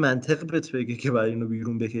حتی اگه منطق بهت بگه که برای اینو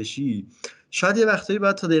بیرون بکشی، شاید یه وقتایی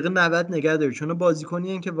باید تا دقیقه 90 نگه داری، چون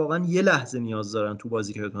بازیکنی ان که واقعا یه لحظه نیاز دارن تو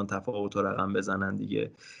بازی که بتونن تفاوت و رقم بزنن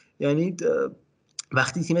دیگه. یعنی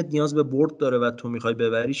وقتی تیمت نیاز به برد داره و تو میخوای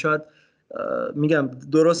ببری، شاید میگم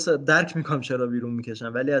درست درک میکنم چرا بیرون میکشن،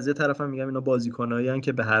 ولی از یه طرفم میگم اینا بازیکنایی ان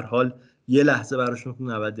که به هر حال یه لحظه براشون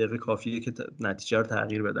 90 دقیقه کافیه که نتیجه رو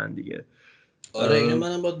تغییر بدن دیگه. آره اینو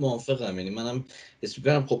منم باید موافقم. یعنی منم حس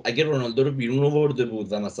می‌کنم خب اگر رونالدو رو بیرون آورده بود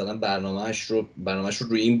و مثلا برنامه‌اش رو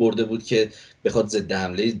روی این برده بود که بخواد ضد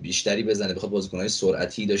حمله بیشتری بزنه، بخواد بازیکن‌های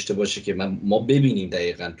سرعتی داشته باشه که ما ببینیم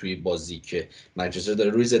دقیقاً توی بازی که منچستر داره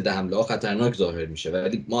روی ضد حمله ها خطرناک ظاهر میشه،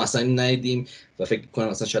 ولی ما اصلا ندیدیم و فکر کنم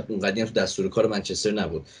مثلا شاید اون قدیم تو دستور کار منچستر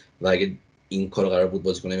نبود و اگه این کارو قرار بود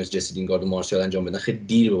بازیکن‌های مثل جسی لینگارد و مارشال انجام بدن، خیلی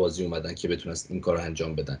دیر به بازی اومدن که بتونن این کارو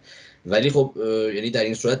انجام بدن. ولی خب یعنی در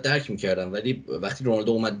این صورت درک می‌کردم، ولی وقتی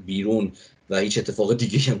رونالدو اومد بیرون و هیچ اتفاق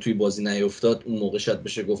دیگه هم توی بازی نیفتاد، اون موقع شاید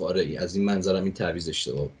بشه گفت آره از این منظرم این تعویض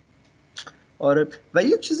اشتباه. آره و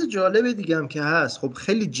یه چیز جالب دیگه هم که هست، خب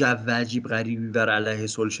خیلی جو عجیب غریبی بر علیه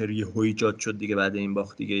سولشر یهو ایجاد شد دیگه بعد این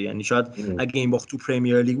باخت دیگه. یعنی شاید اگه این باخت تو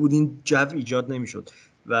پرمیر لیگ بود این جو ایجاد نمیشد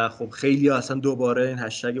و خب خیلی اصلا دوباره این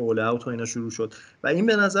هشتگ اول اوت و اینا شروع شد و این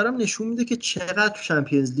به نظرم نشون میده که چقدر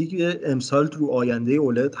چمپیونز لیگ امسال تو آینده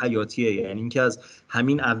اولد حیاتیه. یعنی اینکه از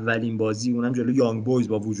همین اولین بازی، اونم جلوی یانگ بویز،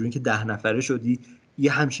 با وجود اینکه 10 نفره شدی،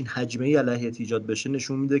 یه همچین حجمه علیه ایجاد بشه،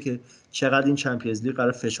 نشون میده که چقدر این چمپیونز لیگ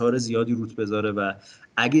قرار فشار زیادی روت بذاره و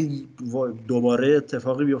اگه دوباره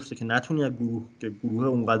اتفاقی بیفته که نتونی از گروه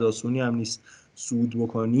اونقدر آسونی هم نیست صعود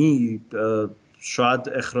بکنی، شاید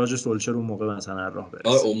اخراج سولشر اون موقع مثلا راه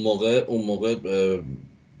برسه. اون موقع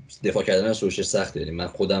دفاع کردن از سولشر سخته. یعنی من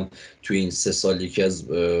خودم توی این 3 سال یکی از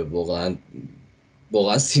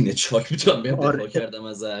واقعا سینه چاک میتونم بیام دفاع کردم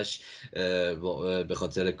ازش به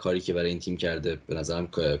خاطر کاری که برای این تیم کرده. به نظرم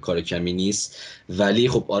کار کمی نیست، ولی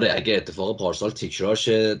خب آره اگه اتفاق پارسال تکرار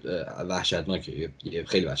شه وحشتناکه،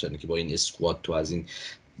 خیلی وحشتناکه با این اسکواد تو از این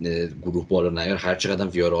گروه بالا نیار. هر چقدر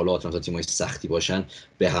ویارال و آتلانتا تیمای سختی باشن،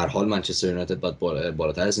 به هر حال منچستر یونایتد باید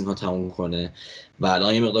بالاتر از اینها تموم کنه و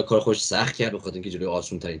الان یه مقدار کار خوش سخت کرد به خاطر اینکه جلوی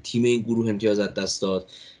آسون ترین تیم این گروه امتیاز از دست داد.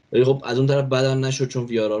 ولی خب از اون طرف بدم نشد چون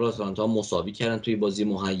ویارال و آتلانتا مساوی کردن توی بازی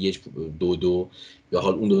مهیج 2-2. به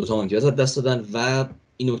حال اون دو تا امتیاز از دست دادن و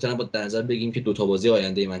این نکته رو باید در نظر بگیریم که دو تا بازی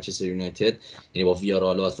آینده منچستر یونایتد یعنی با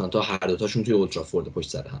ویارال و آتلانتا هر دو تاشون توی اولترافورد پشت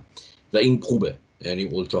سر هم و این خوبه. یعنی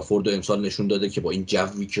اولترافورد امسال نشون داده که با این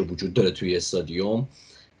جوی که وجود داره توی استادیوم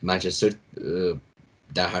منچستر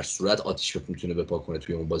در هر صورت آتیش میتونه بپا کنه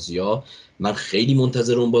توی اون بازی‌ها. من خیلی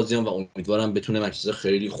منتظر اون بازیام و امیدوارم بتونه منچستر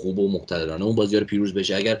خیلی خوب و مقتدرانه اون بازی‌ها رو پیروز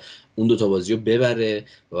بشه. اگر اون دو تا بازی رو ببره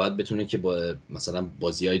و بعد بتونه که با مثلا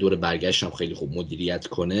بازی‌های دور برگشت هم خیلی خوب مدیریت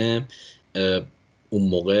کنه، اون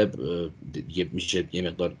موقع میشه یه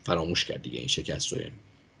مقدار فراموش کرد دیگه این شکست رو.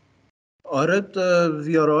 آره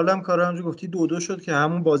ویارال هم کار همونجوری گفتی 2-2 شد که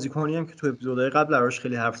همون بازیکنی هم که تو اپیزودهای قبل براش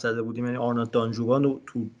خیلی حرف زده بودیم، یعنی آرنولد دانجوگان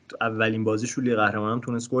تو اولین بازیش لیگ قهرمانان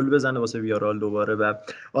تونست گل بزنه واسه ویارال دوباره. و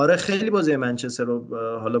آره خیلی بازی منچستر رو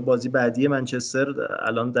حالا بازی بعدی منچستر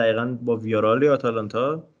الان دقیقاً با ویارال یا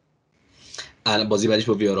آتالانتا، الان بازی بعدیش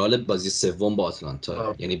با ویارال، بازی سوم با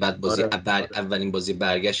آتلانتا، یعنی بعد بازی اولین بازی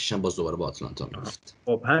برگشتش هم باز دوباره با آتلانتا میفته.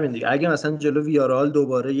 خب همین دیگه، اگه مثلا جلو ویارال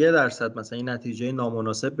دوباره 1% مثلا این نتیجه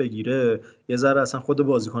نامناسب بگیره، یه ذره اصلا خود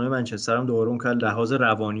بازیکن منچستر هم دوباره اون که لحاظ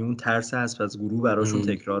روانی اون ترس هست از گروه براشون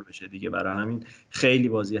تکرار بشه دیگه. برای همین خیلی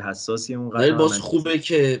بازی حساسیه اون ولی قدم. باز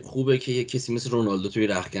خوبه که یه کسی مثل رونالدو توی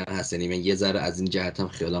رختکن هست. یعنی من یه ذره از این جهت هم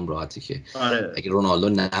خیالم راحته که اگه رونالدو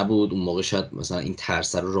نبود اون موقع شاید مثلا این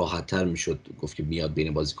ترس رو راحت‌تر میشد گفت که میاد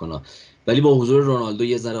بین بازیکن‌ها، ولی با حضور رونالدو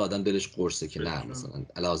یه ذره آدم دلش قرصه که نه مثلا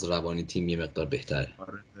علاوه روانی تیم یه مقدار بهتره.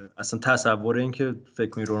 اصلا تصور این که فکر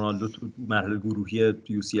کنی رونالدو تو مرحله گروهی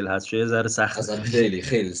UCL هست یه ذره سخته. اصلا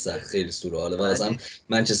خیلی سخت، خیلی سورئاله و اصلا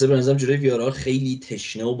منچستر به نظرم جلوی ویارال خیلی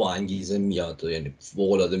تشنه و با انگیزه میاد، یعنی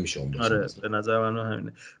فوق‌العاده میشه اون بازی. آره به نظر من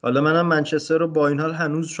همینه. حالا منم منچستر رو با این حال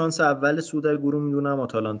هنوز شانس اول صعود در گروه میدونم،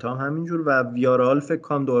 آتالانتا هم همینجور و ویارال فکر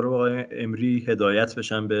کنم دوباره با امری هدایت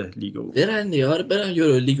بشن به لیگ اروپا. برن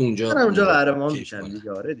یورو لیگ اونجا قهرمان میشن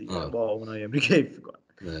دیگه. آره دیگه با اونای امری کیف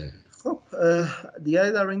میکنن. خب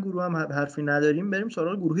دیگه در این گروه هم حرفی نداریم، بریم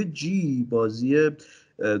سراغ گروه جی. بازی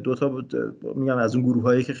دو تا میگم از اون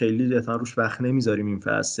گروهایی که خیلی اصلا روش وقت نمیذاریم این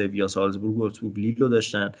فصل، سویا سالزبورگ و توبلیل رو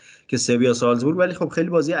داشتن که سویا سالزبورگ ولی خب خیلی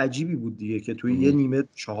بازی عجیبی بود دیگه که توی یه نیمه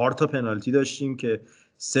 4 تا پنالتی داشتیم که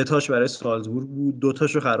 3 تاش برای سالزبورگ بود، 2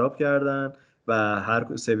 تاشو خراب کردن و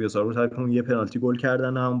هر سویا سالزبورگ هر یه پنالتی گل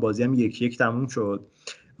کردن. هم بازی هم 1-1 تموم شد.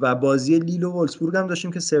 و بازی لیل و وولسبورگ هم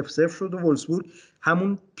داشتیم که 0-0 شد و وولسبورگ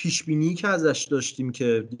همون پیشبینی که ازش داشتیم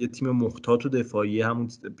که یه تیم محتاط و دفاعی، همون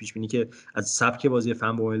پیشبینی که از سبک بازی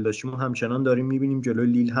فن بومل داشتیم و همچنان داریم میبینیم. جلوی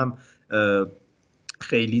لیل هم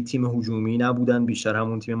خیلی تیم هجومی نبودن، بیشتر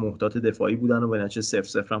همون تیم محتاط دفاعی بودن و به نتیجه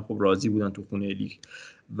 0-0 هم خب راضی بودن تو خونه لیگ.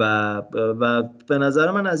 و به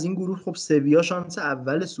نظر من از این گروه خب سویا شانس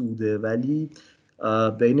اول صعوده، ولی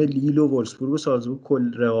بین لیل و وولسبورگ و سالزبورگ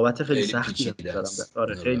کل رقابت خیلی سختی دارن.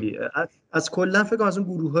 آره خیلی از کلا فکر کنم از اون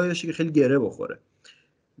گروه‌هایش که خیلی گره بخوره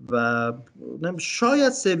و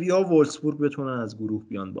شاید سویا و وولسبورگ بتونن از گروه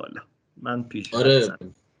بیان بالا. من پیش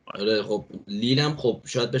آره خب لیل هم خب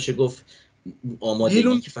شاید بشه گفت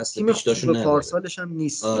آمادگی که فصل پیش داشتون نداره. پارسالش هم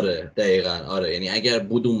نیست. آره دقیقاً. آره یعنی اگر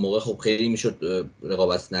بود اون موقع خب خیلی میشد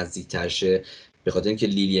رقابت نزدیک‌تر شه، به خاطر اینکه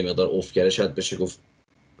لیل یه مقدار افت کرده شاید بشه گفت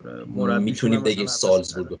میتونیم بگیم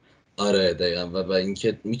سالزبورگ. آره دقیقاً. و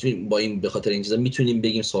اینکه میتونیم با این به خاطر این چیزا میتونیم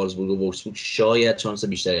بگیم سالزبورگ و وولفسبورگ شاید شانس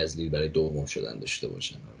بیشتری از لیل برای دوم شدن داشته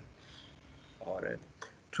باشن. آره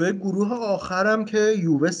توی گروه آخرم که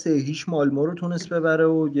یووه 3-0 مالمو رو تونست ببره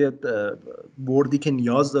و یه بردی که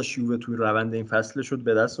نیاز داشت یووه توی روند این فصل شد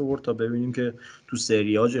به دست آورد تا ببینیم که تو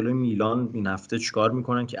سری آ جلوی میلان این هفته چیکار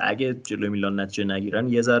میکنن که اگه جلوی میلان نتیجه نگیرن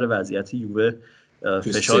یه ذره وضعیت یووه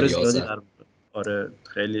فشار زیادی قرار. آره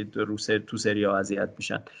خیلی تو سری آ اذیت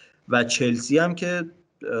میشن. و چلسی هم که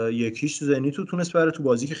 1-0 تو زنیت رو تونست بره تو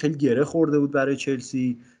بازی که خیلی گره خورده بود برای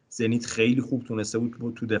چلسی. زنیت خیلی خوب تونسته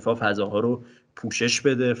بود تو دفاع فضاها رو پوشش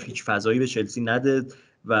بده، هیچ فضایی به چلسی نده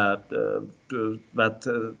و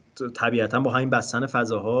طبیعتا با همین بستن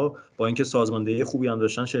فضاها، با اینکه سازماندهی خوبی هم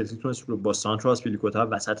داشتن، چلسی تونست با سانترو آسپیلیکوتا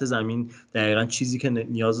وسط زمین دقیقاً چیزی که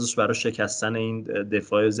نیاز داشت برای شکستن این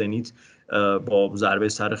دفاع زنیت با ضربه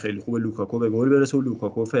سر خیلی خوب لوکاکو به گل برسه. و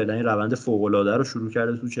لوکاکو فعلا این روند فوق‌العاده رو شروع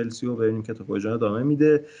کرده تو چلسی و ببینیم که تا کجا ادامه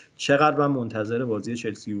میده. چقدر من منتظر بازی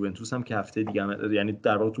چلسی یوونتوس هم که هفته دیگه یعنی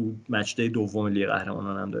در واقع تو مچ دی دوم لیگ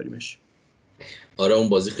قهرمانان هم داریمش. آره اون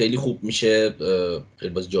بازی خیلی خوب میشه،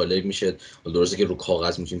 خیلی بازی جالب میشه. درسته که رو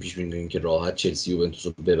کاغذ میتونیم پیش بینی کنیم که راحت چلسی یوونتوس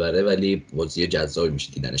رو ببره، ولی بازی جذابی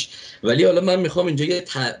میشه دیدنش. ولی حالا من میخوام اینجا یه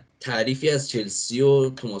تعریفی از چلسی و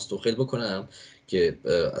توماس توخل بکنم که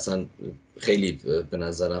اصلا خیلی به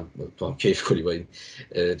نظرم تو هم کیف کنی با این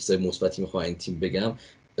چیزای مثبتی میخوام این تیم بگم.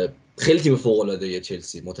 خیلی تیم فوق العاده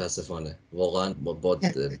چلسی، متاسفانه واقعا با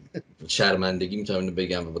شرمندگی میتونم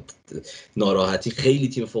بگم، با ناراحتی خیلی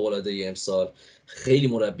تیم فوق العاده امسال. خیلی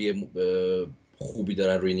مربی خوبی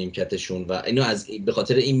دارن روی نیمکتشون و اینو به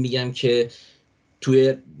خاطر این میگم که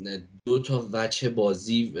توی دو تا وجه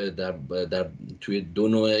بازی در توی دو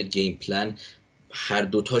نوع گیم پلن هر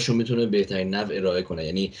دوتاشون میتونه بهترین نوع ارائه کنه.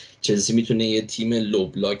 یعنی چلسی میتونه یه تیم لو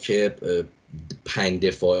بلاک 5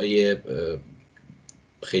 دفاعی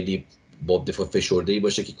خیلی با دفاع فشرده‌ای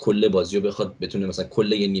باشه که کل بازی رو بتونه مثلا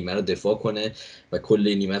کل یه نیمه رو دفاع کنه و کل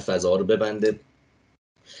یه نیمه فضاها رو ببنده.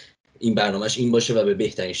 این برنامهش این باشه و به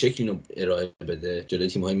بهترین شکل اینو ارائه بده جلوی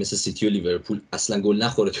تیم‌های مثل سیتی و لیورپول اصلا گل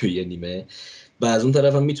نخوره توی یه نیمه. و از اون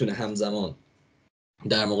طرف هم میتونه همزمان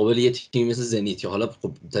در مقابل یه تیم مثل زنیت، حالا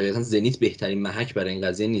خب طبیعتا زنیت بهترین محک برای این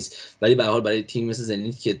قضیه نیست، ولی به هر حال برای تیم مثل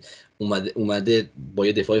زنیت که اومده با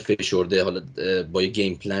یه دفاع فشرده، حالا با یه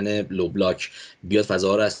گیم پلن لو بلاک بیاد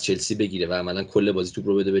فضاها رو از چلسی بگیره و عملا کل بازی توپ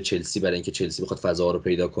رو بده به چلسی برای اینکه چلسی بخواد فضاها رو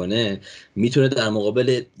پیدا کنه، میتونه در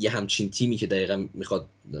مقابل یه همچین تیمی که دقیقاً میخواد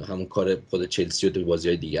همون کار خود چلسی رو تو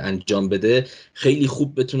بازی‌های دیگه انجام بده خیلی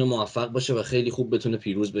خوب بتونه موفق باشه و خیلی خوب بتونه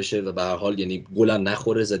پیروز بشه و به هر حال یعنی گل هم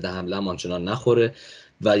نخوره، ضد حمله هم آنچنان نخوره.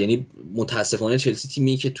 و یعنی متاسفانه چلسی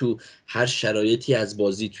تیمی که تو هر شرایطی از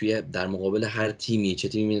بازی توی در مقابل هر تیمی، چه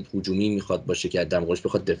تیمی هجومی میخواد باشه که در مقابلش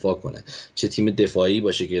بخواد دفاع کنه، چه تیم دفاعی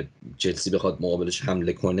باشه که چلسی بخواد مقابلش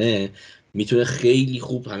حمله کنه، میتونه خیلی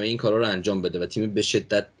خوب همه این کارا رو انجام بده و تیم به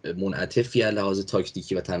شدت منعطفی از لحاظ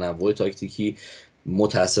تاکتیکی و تنوع تاکتیکی.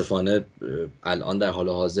 متاسفانه الان در حال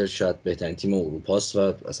حاضر شاید بهترین تیم اروپا است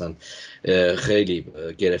و اصلا خیلی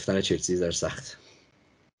گرفتن چلسی در سخت.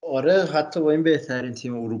 آره حتی با این بهترین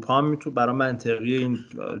تیم اروپا هم میتونه برای منطقی این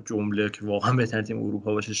جمله که واقعا بهترین تیم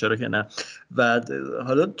اروپا باشه، چرا که نه. و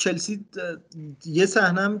حالا چلسی یه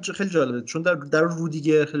صحنه هم خیلی جالبه، چون در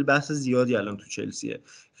رودیگر خیلی بحث زیادی الان تو چلسیه،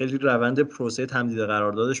 خیلی روند پروسه تمدید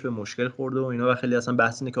قراردادش به مشکل خورده و اینا و خیلی اصلا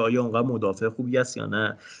بحث اینه که آیا اونقدر مدافع خوبی است یا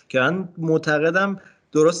نه، که من معتقدم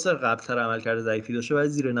درست قبل‌تر عملکرد ضعیفی داشته ولی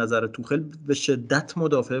زیر نظر توخل به شدت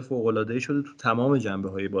مدافع فوق‌العاده‌ای شده تو تمام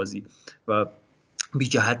جنبه‌های بازی و بی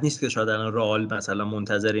جهت نیست که شاید الان رئال مثلا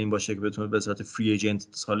منتظر این باشه که بتونه به صورت فری ایجنت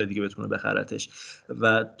سال دیگه بتونه بخرتش.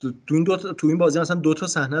 و تو این بازی مثلا دو تا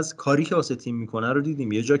صحنه از کاری که واسه تیم میکنه رو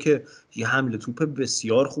دیدیم. یه جا که یه حمله توپ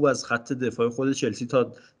بسیار خوب از خط دفاع خود چلسی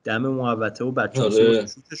تا دم محوطه و بچانسی واسه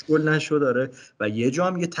شوتش گل نشد داره، و یه جا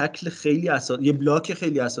هم یه تکل خیلی اساسی، یه بلاک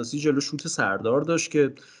خیلی اساسی جلو شوت سردار داشت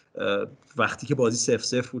که وقتی که بازی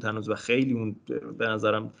 0-0 بود هنوز و خیلی اون به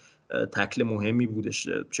نظرم تکل مهمی بودش،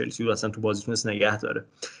 چلسی رو اصلا تو بازی تونست نگه داره.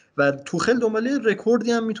 و توخل دنباله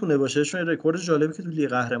رکوردی هم میتونه باشه، چون رکورد جالبی که تو لیگ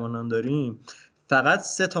قهرمانان داریم فقط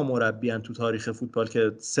 3 تا مربی ان تو تاریخ فوتبال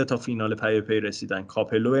که 3 تا فینال پی پی رسیدن.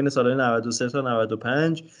 کاپلو بین سالهای 93 تا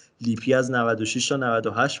 95، لیپی از 96 تا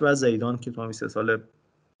 98 و زیدان که تو همین 3 سال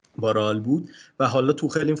با رئال بود. و حالا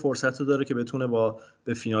توخل این فرصت رو داره که بتونه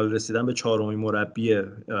به فینال رسیدن به 4مین مربی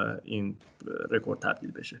این رکورد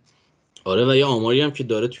تبدیل بشه. آره و یه آماری هم که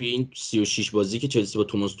داره توی این 36 بازی که چلسی با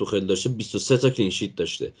توماس توخل داشته 23 تا کلین شیت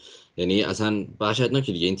داشته. یعنی اصلا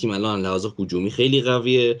وحشتناکه دیگه. این تیم الان لحاظ هجومی خیلی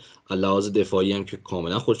قویه، لحاظ دفاعی هم که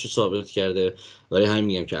کاملا خودش رو ثابت کرده. ولی همین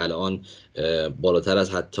میگم که الان بالاتر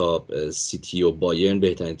از حتی سیتی و بایرن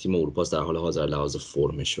بهترین تیم اروپا است در حال حاضر لحاظ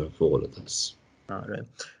فرمش و فوق العاده است. آره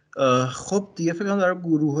خب دیگه فکر کنم در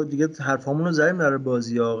گروه دیگه حرفامون رو زدیم در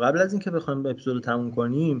بازی‌ها. قبل از اینکه بخوایم اپیزودو تموم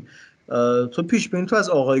کنیم تو پیش بینی تو از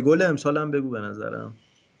آقای گل امسال هم بگو. به نظرم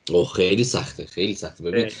خیلی سخته، خیلی سخته.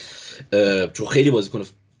 ببین چون خیلی بازیکن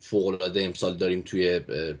فوق العاده امسال داریم توی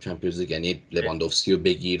چمپیونز لیگ، یعنی لواندوفسکی رو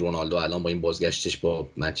بگیر، رونالدو الان با این بازگشتش با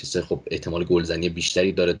منچستر خب احتمال گلزنی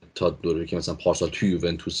بیشتری داره تا دوری که مثلا پارسال توی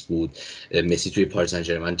یوونتوس بود. مسی توی پاریس سن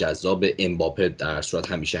ژرمن جذاب، امباپه در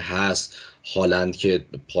صورت همیشه هست، هالند که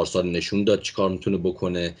پارسال نشون داد چیکار میتونه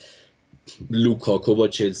بکنه، لوکاکو با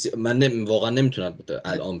چلسی. من واقعا نمیتونم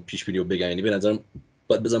الان پیش بینی رو بگم، یعنی به نظرم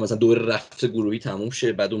باید بذارم مثلا دور رفته گروهی تموم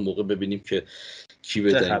شه، بعد اون موقع ببینیم که کی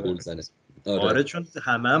بهترین گل زنه. آره چون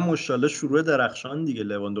همه ماشاءالله شروع درخشان دیگه،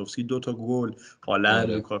 لواندوفسکی 2 تا گل، هالند،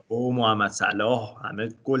 لوکاکو، محمد صلاح همه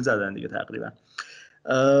گل زدن دیگه تقریبا.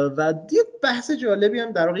 و یه بحث جالبی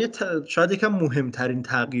هم در واقع شاید یکم مهمترین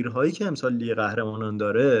تغییرهایی که امسال لیگ قهرمانان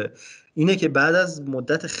داره اینه که بعد از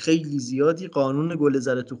مدت خیلی زیادی قانون گل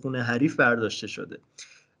زده تو خونه حریف برداشته شده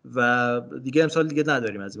و دیگه امسال دیگه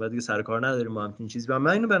نداریم، از این بعد دیگه سر کار نداریم با همین چیزی و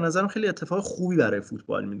من اینو به نظرم خیلی اتفاق خوبی برای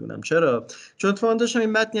فوتبال میدونم. چرا؟ چون اتفاقا داشتم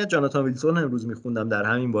این متن جاناتان ویلسون امروز میخوندم در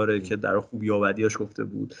همین باره که در خوبی و بدیاش گفته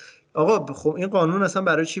بود. آقا خب این قانون اصلا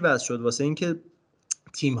برای چی وضع شد؟ واسه اینکه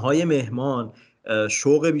تیم‌های مهمان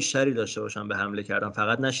شوق بیشتری داشته باشن به حمله کردن،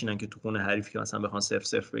 فقط نشینن که تو خونه حریف که مثلا بخوان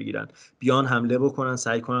 0-0 بگیرن، بیان حمله بکنن،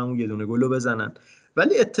 سعی کنن اون یه دونه گل رو بزنن.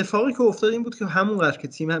 ولی اتفاقی که افتاد این بود که همونقدر که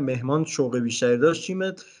تیم مهمان شوق بیشتری داشت،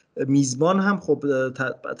 تیم میزبان هم خب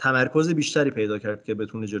تمرکز بیشتری پیدا کرد که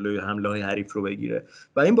بتونه جلوی حمله‌های حریف رو بگیره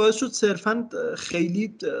و این باعث شد صرفاً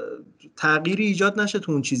خیلی تغییری ایجاد نشه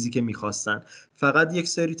تو اون چیزی که می‌خواستن. فقط یک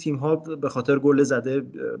سری تیم‌ها به خاطر گل زده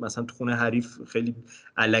مثلا تو خونه حریف خیلی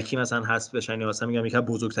الکی مثلا حذف بشن، یا مثلا میگم یکی از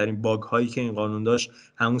بزرگترین باگ هایی که این قانون داشت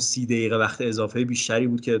همون 30 دقیقه وقت اضافه بیشتری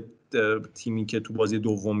بود که تیمی که تو بازی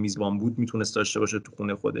دوم میزبان بود میتونست داشته باشه تو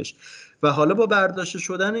خونه خودش. و حالا با برداشته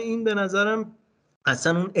شدن این به نظرم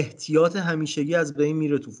اصلا اون احتیاط همیشگی از بین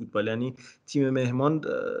میره تو فوتبال. یعنی تیم مهمان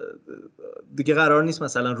دیگه قرار نیست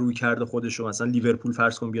مثلا روی کرده خودش رو مثلا لیورپول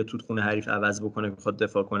فرض کن بیاد تو خونه حریف عوض بکنه بخواد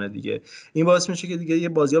دفاع کنه دیگه. این باعث میشه که دیگه یه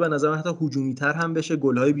بازی‌ها به نظر من حتی هجومی تر هم بشه،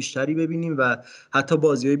 گل‌های بیشتری ببینیم و حتی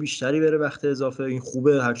بازی‌های بیشتری بره وقت اضافه. این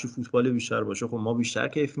خوبه، هرچی فوتبال بیشتر باشه خب ما بیشتر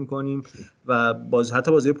کیف می‌کنیم و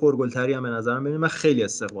حتی بازی پرگل‌تری هم به نظرم ببینیم. من خیلی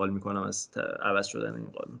استقبال می‌کنم از عوض شدن این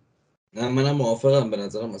قانون. نه منم موافقم، به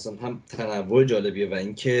نظرم مثلا هم تنوع جالبیه و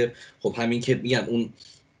اینکه خب همین که میگم اون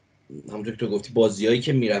همونطور که تو گفتی بازیایی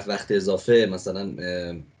که میرفت وقت اضافه، مثلا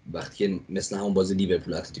وقتی که مثلا همون بازی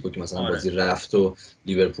لیورپول اتلتیکو که مثلا بازی رفت و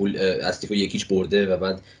لیورپول اتلتیکو 1-0 برده و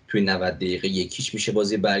بعد توی 90 دقیقه 1-0 میشه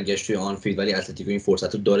بازی برگشت توی آنفیلد، ولی اتلتیکو این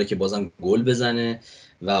فرصت رو داره که بازم گل بزنه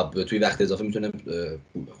و توی وقت اضافه میتونه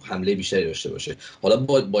حمله بیشتری داشته باشه. حالا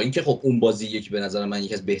با اینکه خب اون بازی یکی به نظر من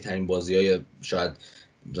یکی از بهترین بازی‌های شاید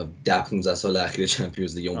 10-15 سال اخیر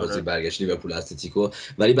چمپیونز لیگ اون بازی برگشت لیورپول اتلتیکو،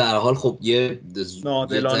 ولی به هر حال خب یه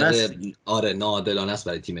ناعادلانه است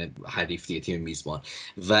برای تیم حریف دیگه، تیم میزبان.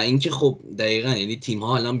 و اینکه خب دقیقاً یعنی تیم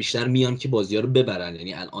ها الان بیشتر میان که بازی ها رو ببرن،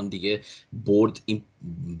 یعنی الان دیگه برد این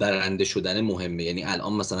برنده شدن مهمه. یعنی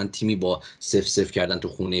الان مثلا تیمی با 0-0 کردن تو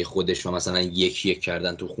خونه خودش و مثلا 1-1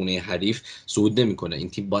 کردن تو خونه حریف صعود نمیکنه، این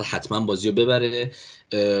تیم باید حتما بازی رو ببره.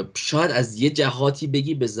 شاید از یه جهاتی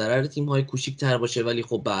بگی به ضرر تیم‌های کوچیک‌تر باشه، ولی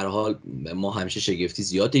خب به هر حال ما همیشه شگفتی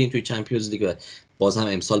زیاد دیدیم توی چمپیونز لیگ و باز هم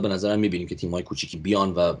امسال به نظرم می‌بینیم که تیم‌های کوچیکی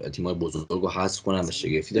بیان و تیم‌های بزرگو حذف کنن و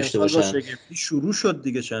شگفتی داشته باشن. شگفتی شروع شد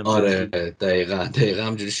دیگه چمپیونز لیگ. آره دقیقاً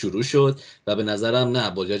همونجوری شروع شد و به نظرم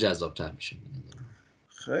نه بازی‌ها جذاب‌تر میشه.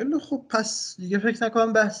 خیلی خوب، پس دیگه فکر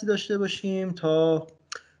نکنم بحثی داشته باشیم تا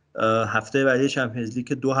هفته بعدی چمپیونز لیگ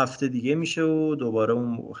که 2 هفته دیگه میشه و دوباره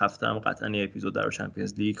اون هفته هم قطعا یه اپیزود در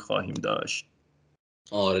چمپیونز لیگ خواهیم داشت.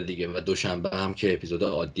 آره دیگه، و دوشنبه هم که اپیزود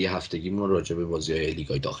عادی هفتگیمون رو راجع به بازی‌های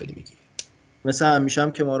لیگ‌های داخلی میگیم. مثل همیشه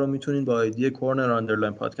هم که ما رو میتونید با آیدی کورنر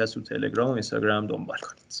آندرلاین پادکست تو تلگرام و اینستاگرام دنبال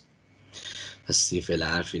کنید. پس فعلا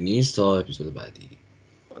حرفی نیست تا اپیزود بعدی.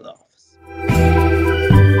 خداحافظ.